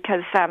 dear,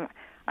 because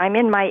I'm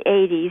in my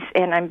 80s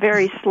and I'm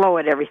very slow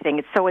at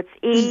everything. So it's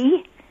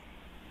E.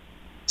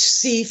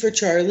 C for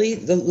Charlie,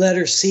 the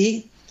letter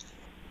C.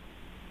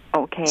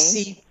 Okay.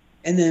 C,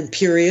 and then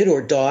period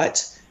or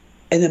dot.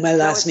 And then my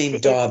last name,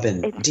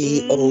 Dobbin,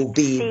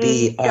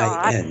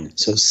 Dobbin.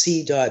 So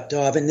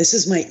c.Dobbin. This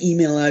is my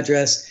email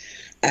address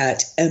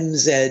at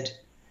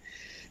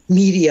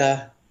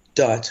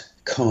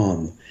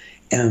mzmedia.com.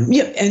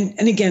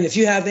 And again, if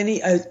you have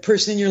any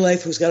person in your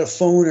life who's got a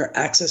phone or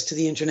access to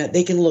the internet,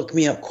 they can look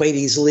me up quite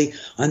easily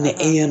on the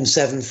AM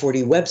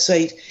 740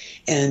 website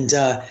and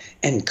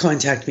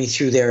contact me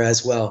through there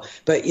as well.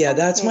 But yeah,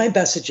 that's my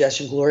best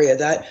suggestion, Gloria.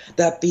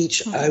 That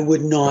beech I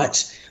would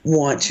not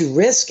want to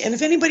risk. And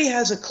if anybody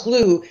has a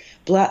clue,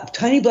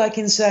 tiny black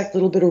insect,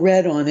 little bit of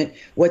red on it,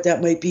 what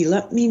that might be,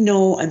 let me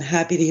know. I'm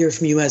happy to hear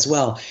from you as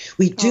well.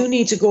 We do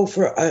need to go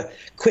for a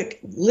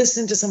quick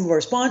listen to some of our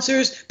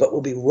sponsors, but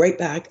we'll be right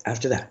back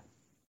after that.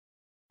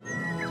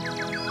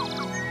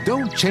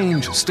 Don't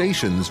change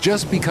stations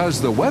just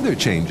because the weather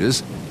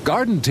changes.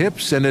 Garden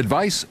tips and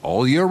advice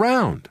all year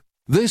round.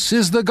 This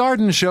is The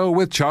Garden Show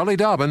with Charlie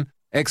Dobbin,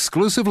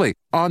 exclusively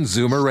on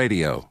Zoomer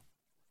Radio.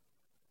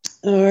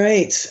 All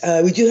right.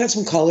 We do have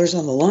some callers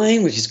on the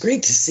line, which is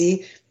great to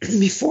see.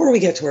 Before we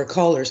get to our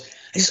callers,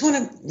 I just want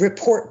to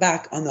report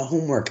back on the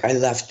homework I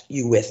left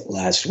you with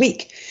last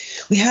week.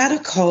 We had a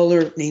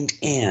caller named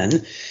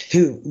Anne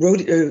who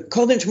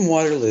called in from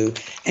Waterloo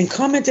and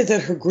commented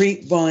that her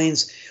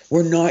grapevines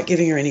were not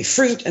giving her any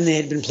fruit, and they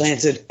had been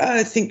planted,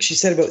 I think she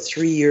said, about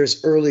 3 years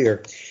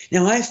earlier.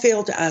 Now, I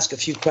failed to ask a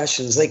few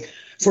questions, like,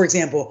 for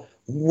example,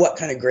 what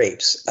kind of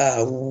grapes?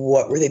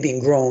 What were they being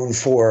grown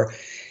for?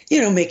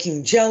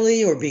 making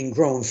jelly or being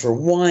grown for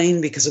wine,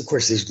 because of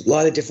course there's a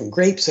lot of different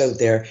grapes out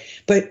there.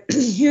 But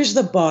here's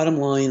the bottom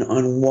line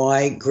on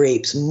why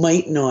grapes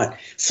might not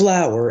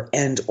flower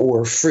and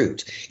or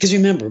fruit. Because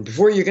remember,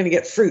 before you're going to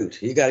get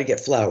fruit, you got to get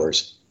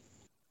flowers.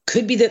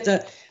 Could be that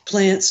the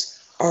plants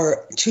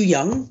are too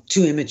young,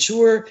 too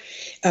immature.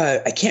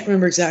 I can't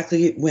remember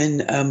exactly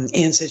when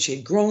Anne said she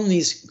had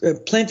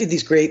planted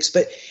these grapes,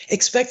 but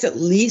expect at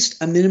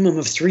least a minimum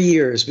of 3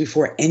 years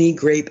before any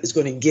grape is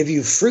going to give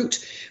you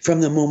fruit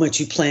from the moment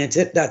you plant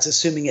it. That's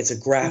assuming it's a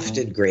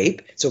grafted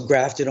grape, so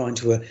grafted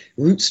onto a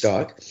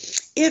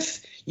rootstock.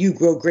 If you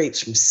grow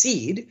grapes from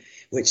seed,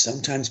 which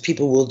sometimes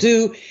people will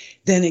do,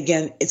 then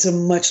again, it's a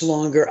much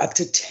longer, up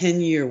to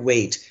 10-year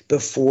wait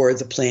before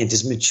the plant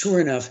is mature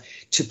enough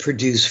to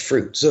produce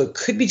fruit. So it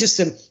could be just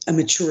a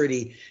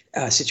maturity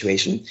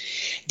situation.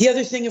 The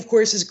other thing, of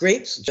course, is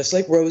grapes, just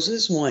like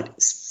roses, want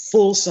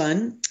full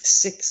sun,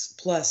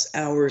 6+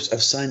 hours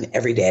of sun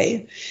every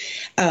day.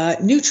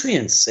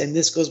 Nutrients, and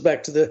this goes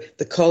back to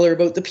the caller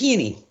about the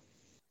peony.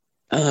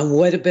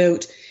 What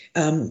about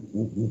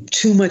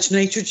too much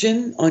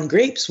nitrogen on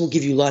grapes will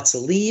give you lots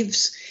of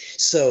leaves,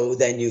 so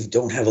then you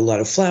don't have a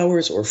lot of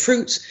flowers or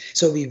fruits.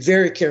 So be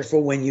very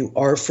careful when you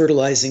are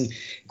fertilizing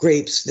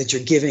grapes that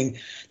you're giving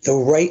the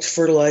right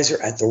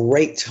fertilizer at the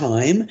right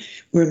time.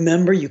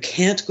 Remember, you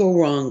can't go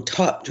wrong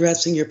top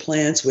dressing your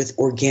plants with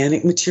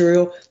organic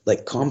material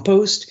like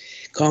compost.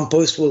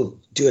 Compost will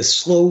do a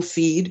slow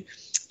feed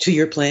to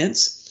your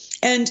plants.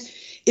 And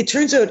it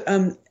turns out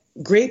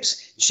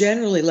grapes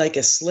generally like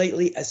a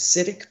slightly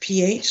acidic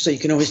pH, so you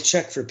can always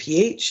check for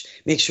pH.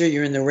 Make sure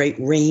you're in the right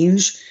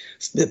range,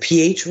 the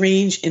pH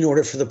range, in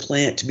order for the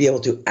plant to be able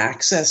to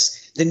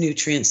access the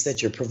nutrients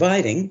that you're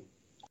providing.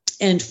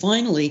 And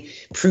finally,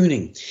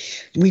 pruning.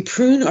 We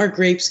prune our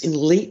grapes in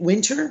late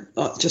winter,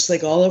 just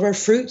like all of our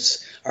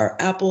fruits. Our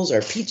apples,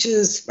 our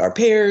peaches, our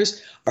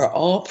pears are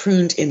all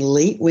pruned in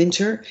late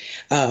winter.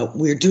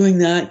 We're doing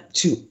that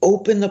to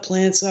open the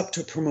plants up,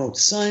 to promote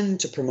sun,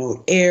 to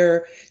promote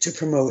air, to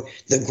promote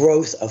the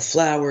growth of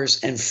flowers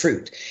and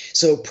fruit.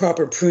 So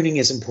proper pruning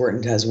is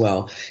important as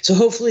well. So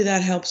hopefully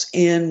that helps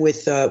Anne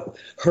with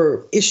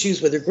her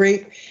issues with her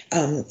grape.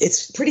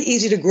 It's pretty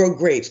easy to grow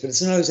grapes, but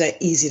it's not always that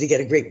easy to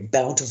get a great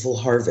bountiful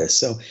harvest.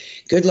 So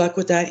good luck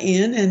with that,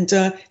 Anne, and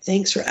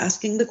thanks for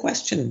asking the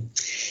question.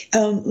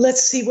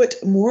 Let's see what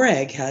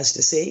Morag has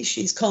to say.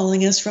 She's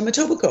calling us from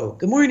Etobicoke.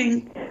 Good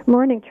morning.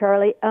 Morning,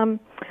 Charlie.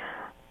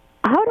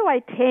 How do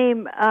I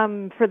tame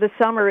for the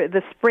summer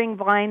the spring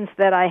vines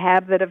that I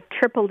have that have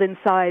tripled in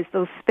size,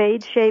 those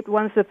spade-shaped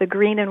ones with the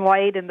green and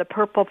white and the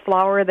purple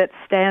flower that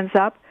stands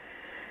up?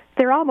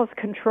 They're almost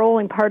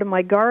controlling part of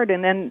my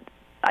garden, and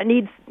I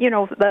need,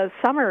 the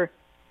summer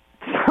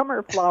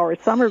flowers,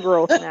 summer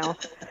growth now.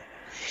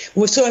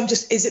 Well, so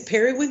is it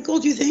periwinkle,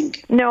 do you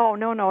think? No,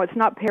 it's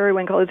not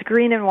periwinkle. It's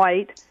green and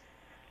white,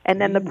 and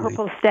then the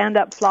purple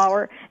stand-up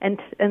flower, and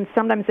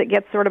sometimes it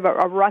gets sort of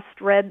a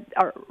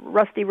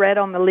rusty red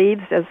on the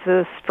leaves as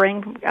the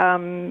spring,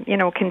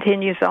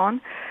 continues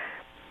on.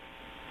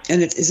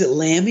 And is it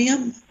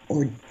lamium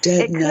or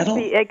dead nettle?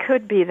 It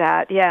could be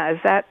that, yeah. Is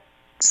that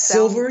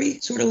silvery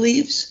sort of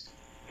leaves?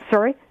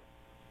 Sorry?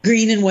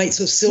 Green and white,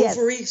 so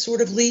silvery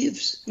sort of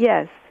leaves?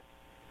 Yes.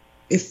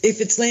 If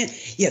it's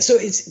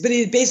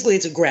basically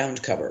it's a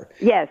ground cover.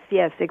 Yes,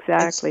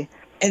 exactly.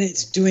 And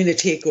it's doing a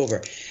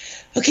takeover.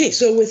 Okay,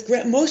 so with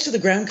most of the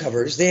ground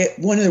covers,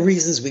 one of the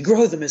reasons we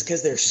grow them is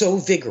because they're so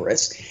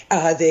vigorous.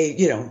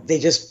 They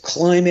just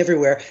climb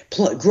everywhere,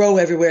 grow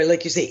everywhere,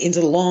 like you say, into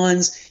the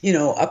lawns,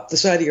 up the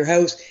side of your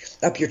house,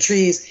 up your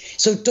trees.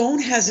 So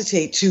don't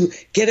hesitate to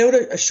get out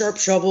a sharp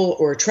shovel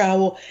or a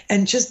trowel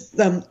and just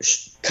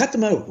cut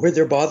them out where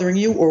they're bothering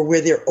you or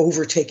where they're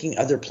overtaking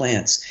other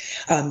plants.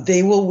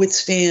 They will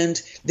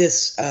withstand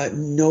this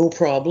no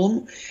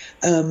problem.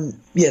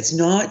 It's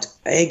not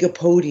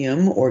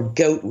agapodium or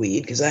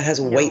goatweed because that has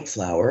a white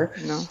flower.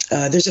 No.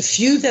 There's a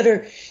few that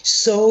are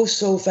so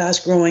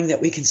fast growing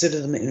that we consider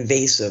them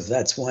invasive.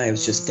 That's why I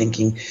was just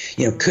thinking,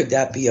 could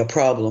that be a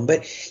problem?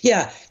 But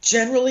yeah,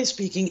 generally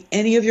speaking,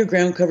 any of your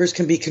ground covers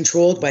can be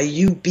controlled by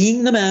you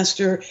being the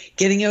master,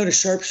 getting out a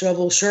sharp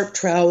shovel, sharp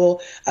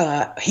trowel,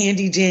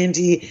 handy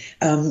dandy,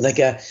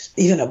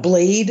 even a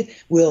blade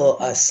will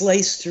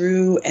slice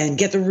through and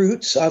get the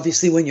roots,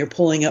 obviously, when you're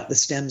pulling up the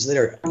stems that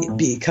are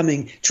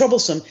becoming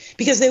troublesome,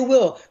 because they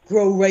will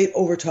grow right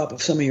over top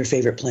of some of your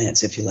favorite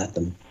plants if you let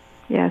them.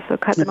 Yeah, so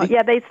cut them out.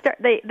 Yeah, they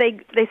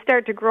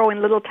start to grow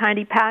in little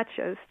tiny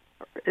patches.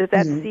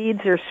 That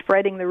seeds are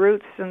spreading the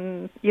roots,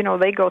 and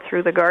they go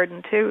through the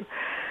garden too.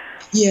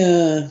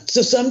 Yeah,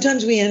 so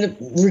sometimes we end up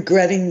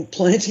regretting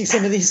planting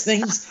some of these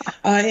things.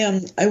 I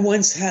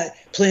once had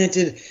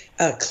planted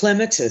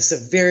clematis, a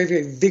very,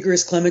 very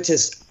vigorous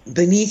clematis,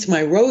 beneath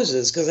my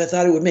roses because I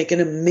thought it would make an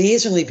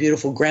amazingly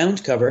beautiful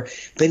ground cover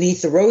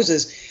beneath the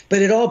roses,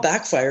 but it all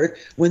backfired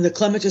when the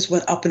clematis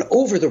went up and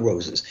over the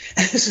roses.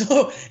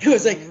 So it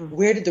was like,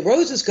 where did the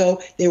roses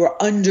go? They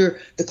were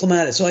under the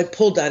clematis. So I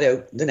pulled that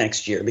out the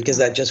next year because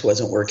that just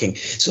wasn't working.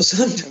 So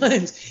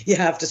sometimes you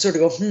have to sort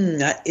of go,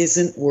 that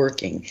isn't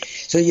working.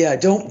 So yeah,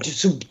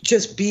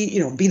 just be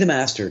the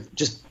master.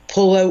 Just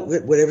pull out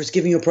whatever's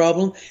giving you a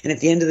problem. And at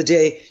the end of the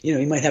day,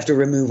 you might have to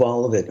remove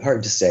all of it.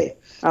 Hard to say.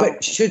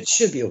 But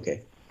should be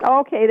okay.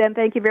 Okay, then.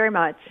 Thank you very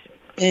much.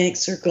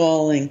 Thanks for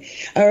calling.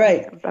 All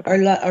right,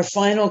 our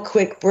final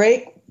quick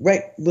break.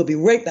 We'll be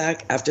right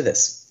back after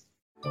this.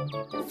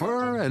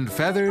 Fur and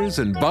feathers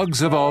and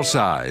bugs of all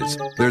size.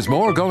 There's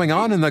more going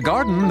on in the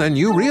garden than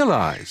you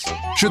realize.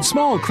 Should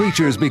small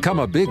creatures become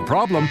a big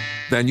problem,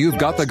 then you've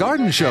got The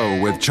Garden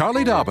Show with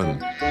Charlie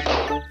Dobbin.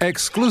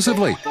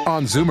 Exclusively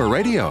on Zoomer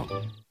Radio.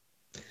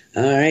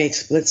 All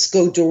right, let's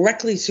go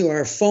directly to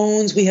our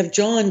phones. We have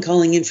John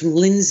calling in from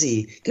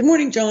Lindsay. Good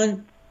morning,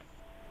 John.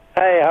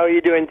 Hi, how are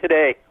you doing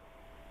today?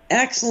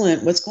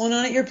 Excellent. What's going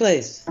on at your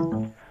place?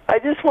 I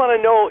just want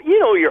to know,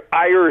 your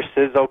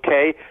irises,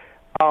 okay?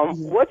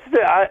 What's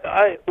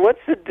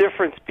the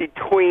difference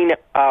between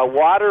a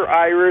water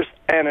iris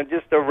and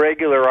just a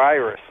regular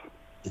iris?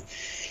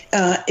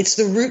 It's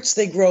the roots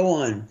they grow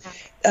on.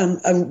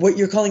 What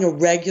you're calling a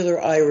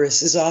regular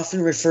iris is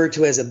often referred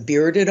to as a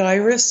bearded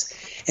iris,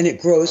 and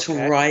it grows from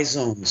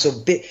rhizomes. So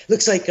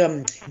looks like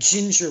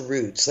ginger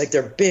roots, like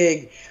they're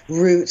big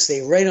roots.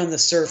 They right on the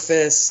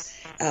surface,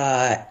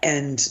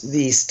 and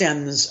the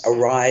stems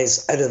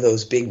arise out of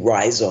those big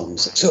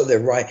rhizomes. So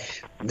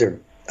they're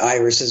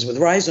irises with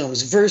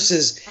rhizomes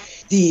versus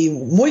the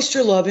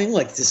moisture-loving,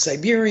 like the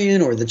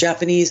Siberian or the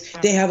Japanese.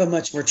 They have a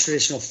much more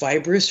traditional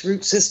fibrous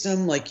root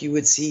system, like you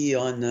would see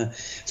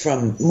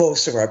from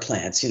most of our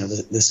plants.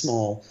 The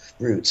small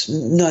roots,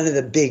 none of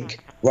the big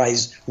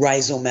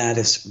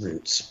rhizomatous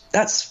roots.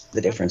 That's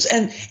the difference.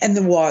 And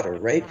the water,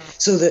 right?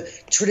 So the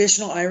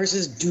traditional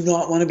irises do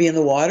not want to be in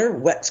the water,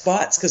 wet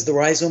spots, because the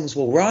rhizomes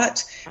will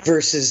rot.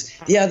 Versus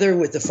the other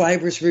with the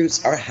fibrous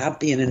roots are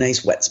happy in a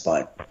nice wet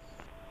spot.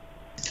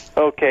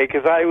 Okay,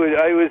 because I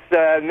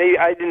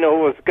didn't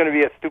know it was going to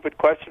be a stupid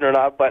question or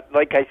not, but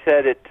like I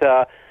said,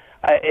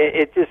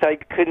 I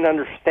couldn't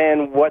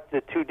understand what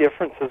the two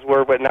differences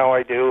were, but now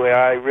I do.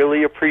 I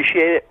really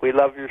appreciate it. We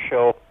love your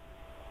show.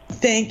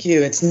 Thank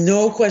you. It's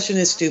no question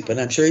is stupid.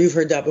 I'm sure you've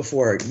heard that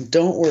before.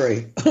 Don't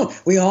worry.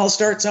 We all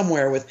start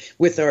somewhere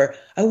with our,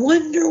 I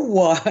wonder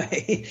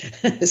why.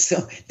 So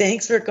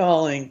thanks for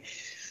calling.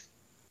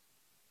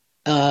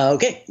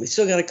 Okay, we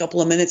still got a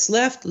couple of minutes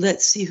left.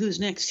 Let's see who's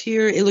next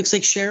here. It looks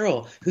like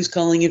Cheryl, who's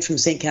calling in from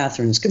St.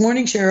 Catharines. Good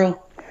morning, Cheryl.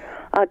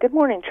 Good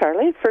morning,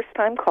 Charlie.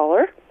 First-time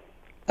caller.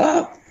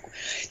 Oh,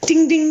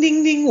 ding, ding,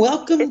 ding, ding.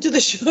 Welcome to the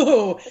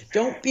show.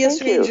 Don't be a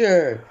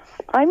stranger.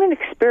 I'm an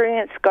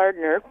experienced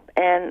gardener,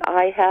 and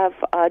I have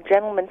a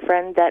gentleman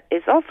friend that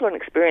is also an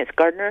experienced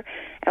gardener,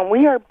 and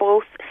we are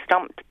both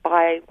stumped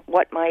by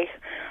what my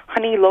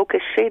honey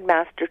locust shade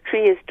master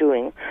tree is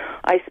doing.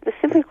 I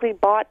specifically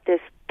bought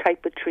this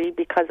type of tree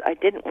because I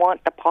didn't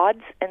want the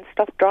pods and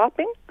stuff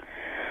dropping.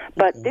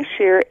 But this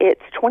year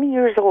it's 20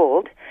 years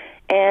old,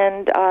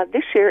 and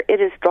this year it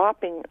is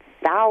dropping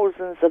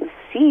thousands of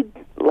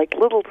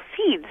little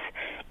seeds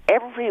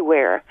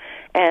everywhere.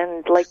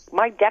 And like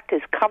my deck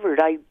is covered.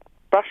 I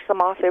brush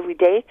them off every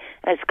day,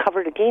 and it's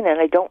covered again,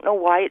 and I don't know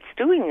why it's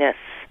doing this.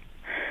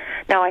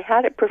 Now, I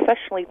had it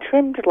professionally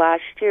trimmed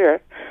last year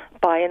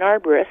by an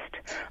arborist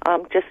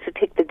just to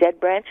take the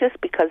dead branches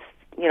because,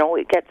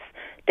 it gets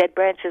dead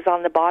branches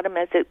on the bottom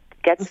as it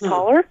gets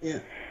taller. Yeah.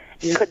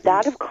 Could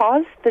that have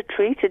caused the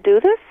tree to do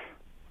this?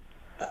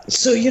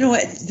 So,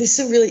 this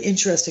is a really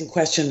interesting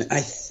question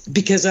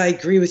because I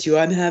agree with you.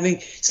 I'm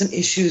having some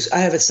issues. I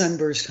have a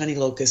sunburst honey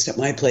locust at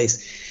my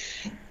place.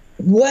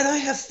 What I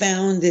have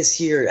found this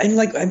year, and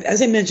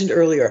as I mentioned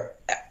earlier,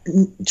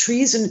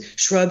 trees and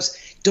shrubs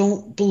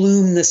don't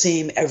bloom the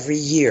same every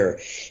year.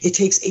 It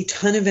takes a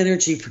ton of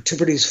energy to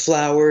produce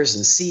flowers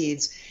and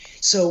seeds.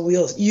 So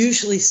we'll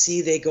usually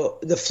see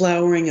the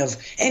flowering of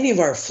any of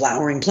our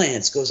flowering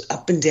plants goes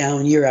up and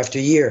down year after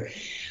year.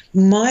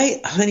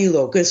 My honey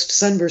locust,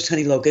 sunburst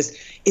honey locust,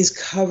 is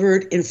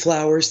covered in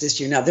flowers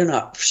this year. Now, they're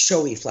not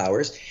showy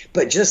flowers,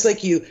 but just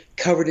like you,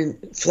 covered in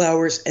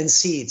flowers and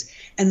seeds.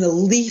 And the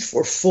leaf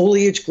or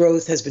foliage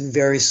growth has been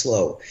very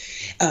slow.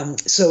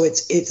 So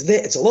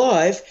it's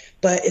alive,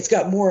 but it's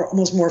got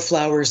almost more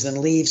flowers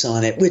than leaves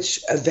on it, which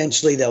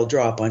eventually they'll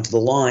drop onto the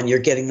lawn. You're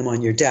getting them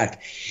on your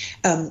deck.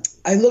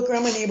 I look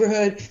around my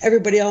neighborhood.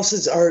 Everybody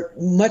else's are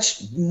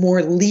much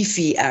more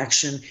leafy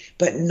action,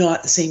 but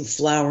not the same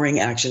flowering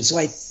action. So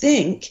I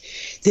think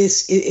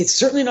it's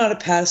certainly not a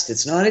pest.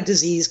 It's not a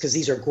disease because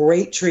these are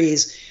great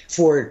trees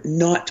for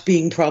not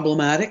being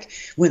problematic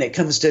when it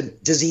comes to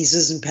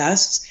diseases and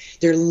pests.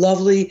 They're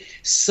lovely,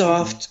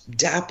 soft,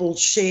 dappled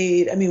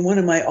shade. I mean, one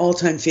of my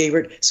all-time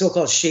favorite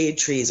so-called shade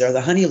trees are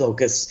the honey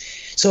locusts.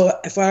 So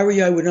if I were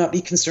you, I would not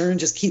be concerned.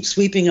 Just keep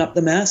sweeping up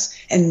the mess,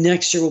 and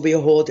next year will be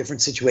a whole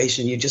different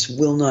situation. You just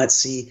will not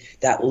see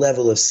that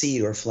level of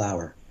seed or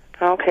flower.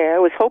 Okay, I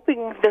was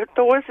hoping that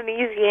there was an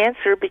easy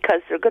answer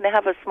because they're going to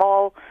have a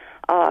small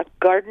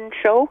garden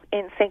show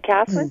in St.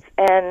 Catharines,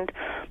 and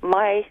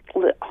my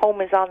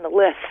home is on the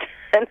list.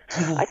 And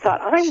I thought,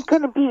 I'm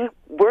going to be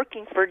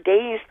working for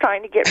days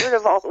trying to get rid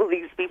of all of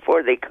these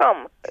before they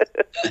come.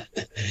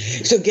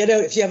 So get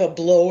out, if you have a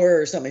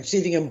blower or something, see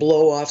if you can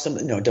blow off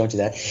something. No, don't do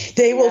that.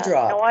 They will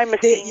drop. No, I'm a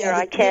senior.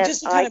 I can't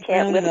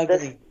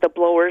lift the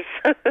blowers.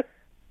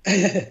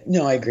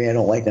 No, I agree. I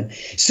don't like them.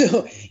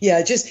 So yeah,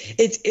 I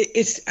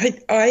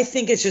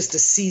think it's just a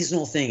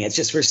seasonal thing. It's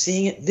just we're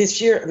seeing it this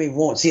year. I mean, we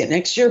won't see it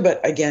next year,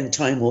 but again,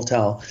 time will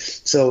tell.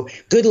 So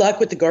good luck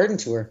with the garden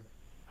tour.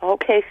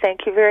 Okay,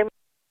 thank you very much.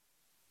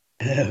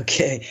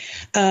 Okay.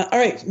 All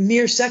right,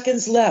 mere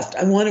seconds left.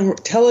 I want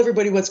to tell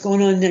everybody what's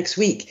going on next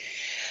week.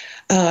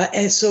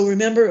 And so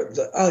remember,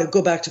 I'll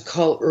go back to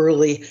call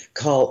early,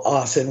 call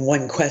often,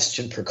 one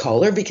question per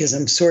caller, because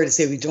I'm sorry to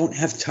say we don't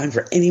have time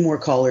for any more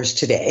callers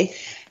today.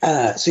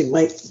 So you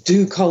might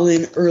do call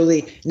in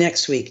early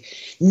next week.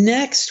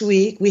 Next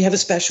week, we have a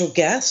special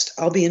guest.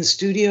 I'll be in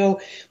studio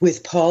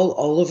with Paul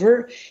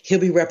Oliver. He'll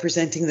be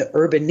representing the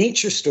Urban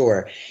Nature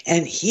Store.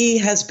 And he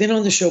has been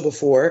on the show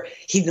before.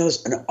 He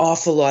knows an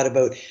awful lot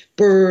about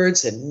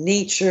birds and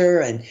nature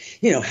and,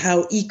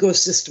 how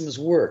ecosystems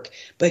work.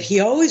 But he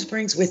always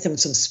brings with him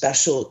some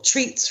special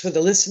treats for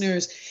the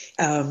listeners,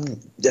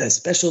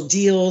 special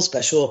deals,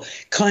 special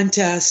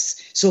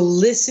contests. So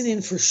listen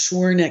in for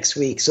sure next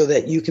week so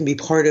that you can be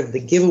part of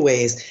the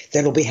giveaways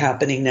that will be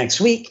happening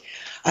next week.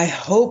 I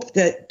hope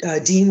that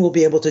Dean will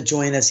be able to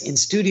join us in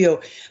studio,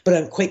 but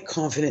I'm quite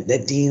confident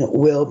that Dean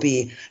will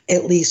be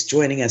at least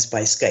joining us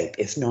by Skype,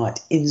 if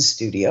not in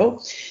studio.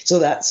 So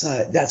that's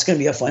going to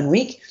be a fun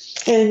week.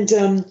 And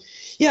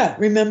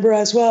remember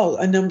as well,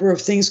 a number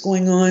of things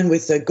going on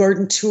with the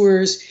garden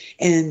tours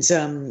and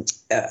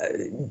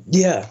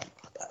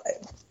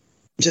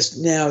just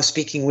now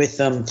speaking with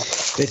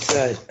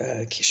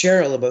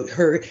Cheryl about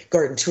her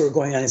garden tour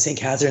going on in St.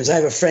 Catharines. I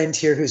have a friend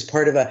here who's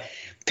part of a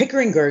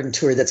Pickering garden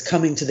tour that's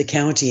coming to the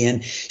county,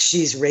 and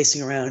she's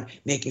racing around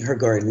making her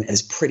garden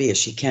as pretty as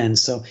she can.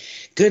 So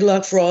good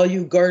luck for all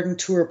you garden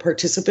tour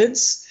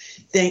participants.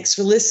 Thanks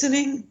for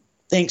listening.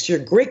 Thanks for your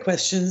great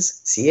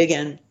questions. See you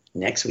again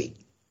next week.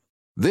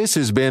 This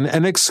has been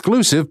an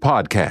exclusive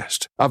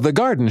podcast of The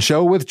Garden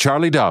Show with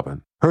Charlie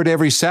Dobbin. Heard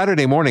every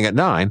Saturday morning at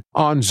 9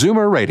 on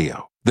Zoomer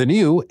Radio, the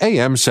new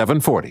AM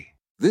 740.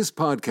 This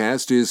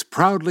podcast is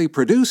proudly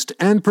produced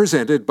and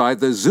presented by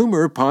the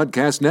Zoomer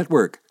Podcast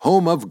Network,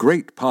 home of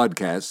great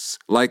podcasts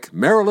like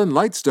Marilyn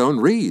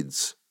Lightstone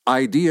Reads,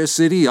 Idea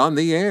City on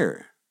the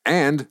Air,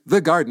 and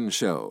The Garden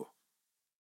Show.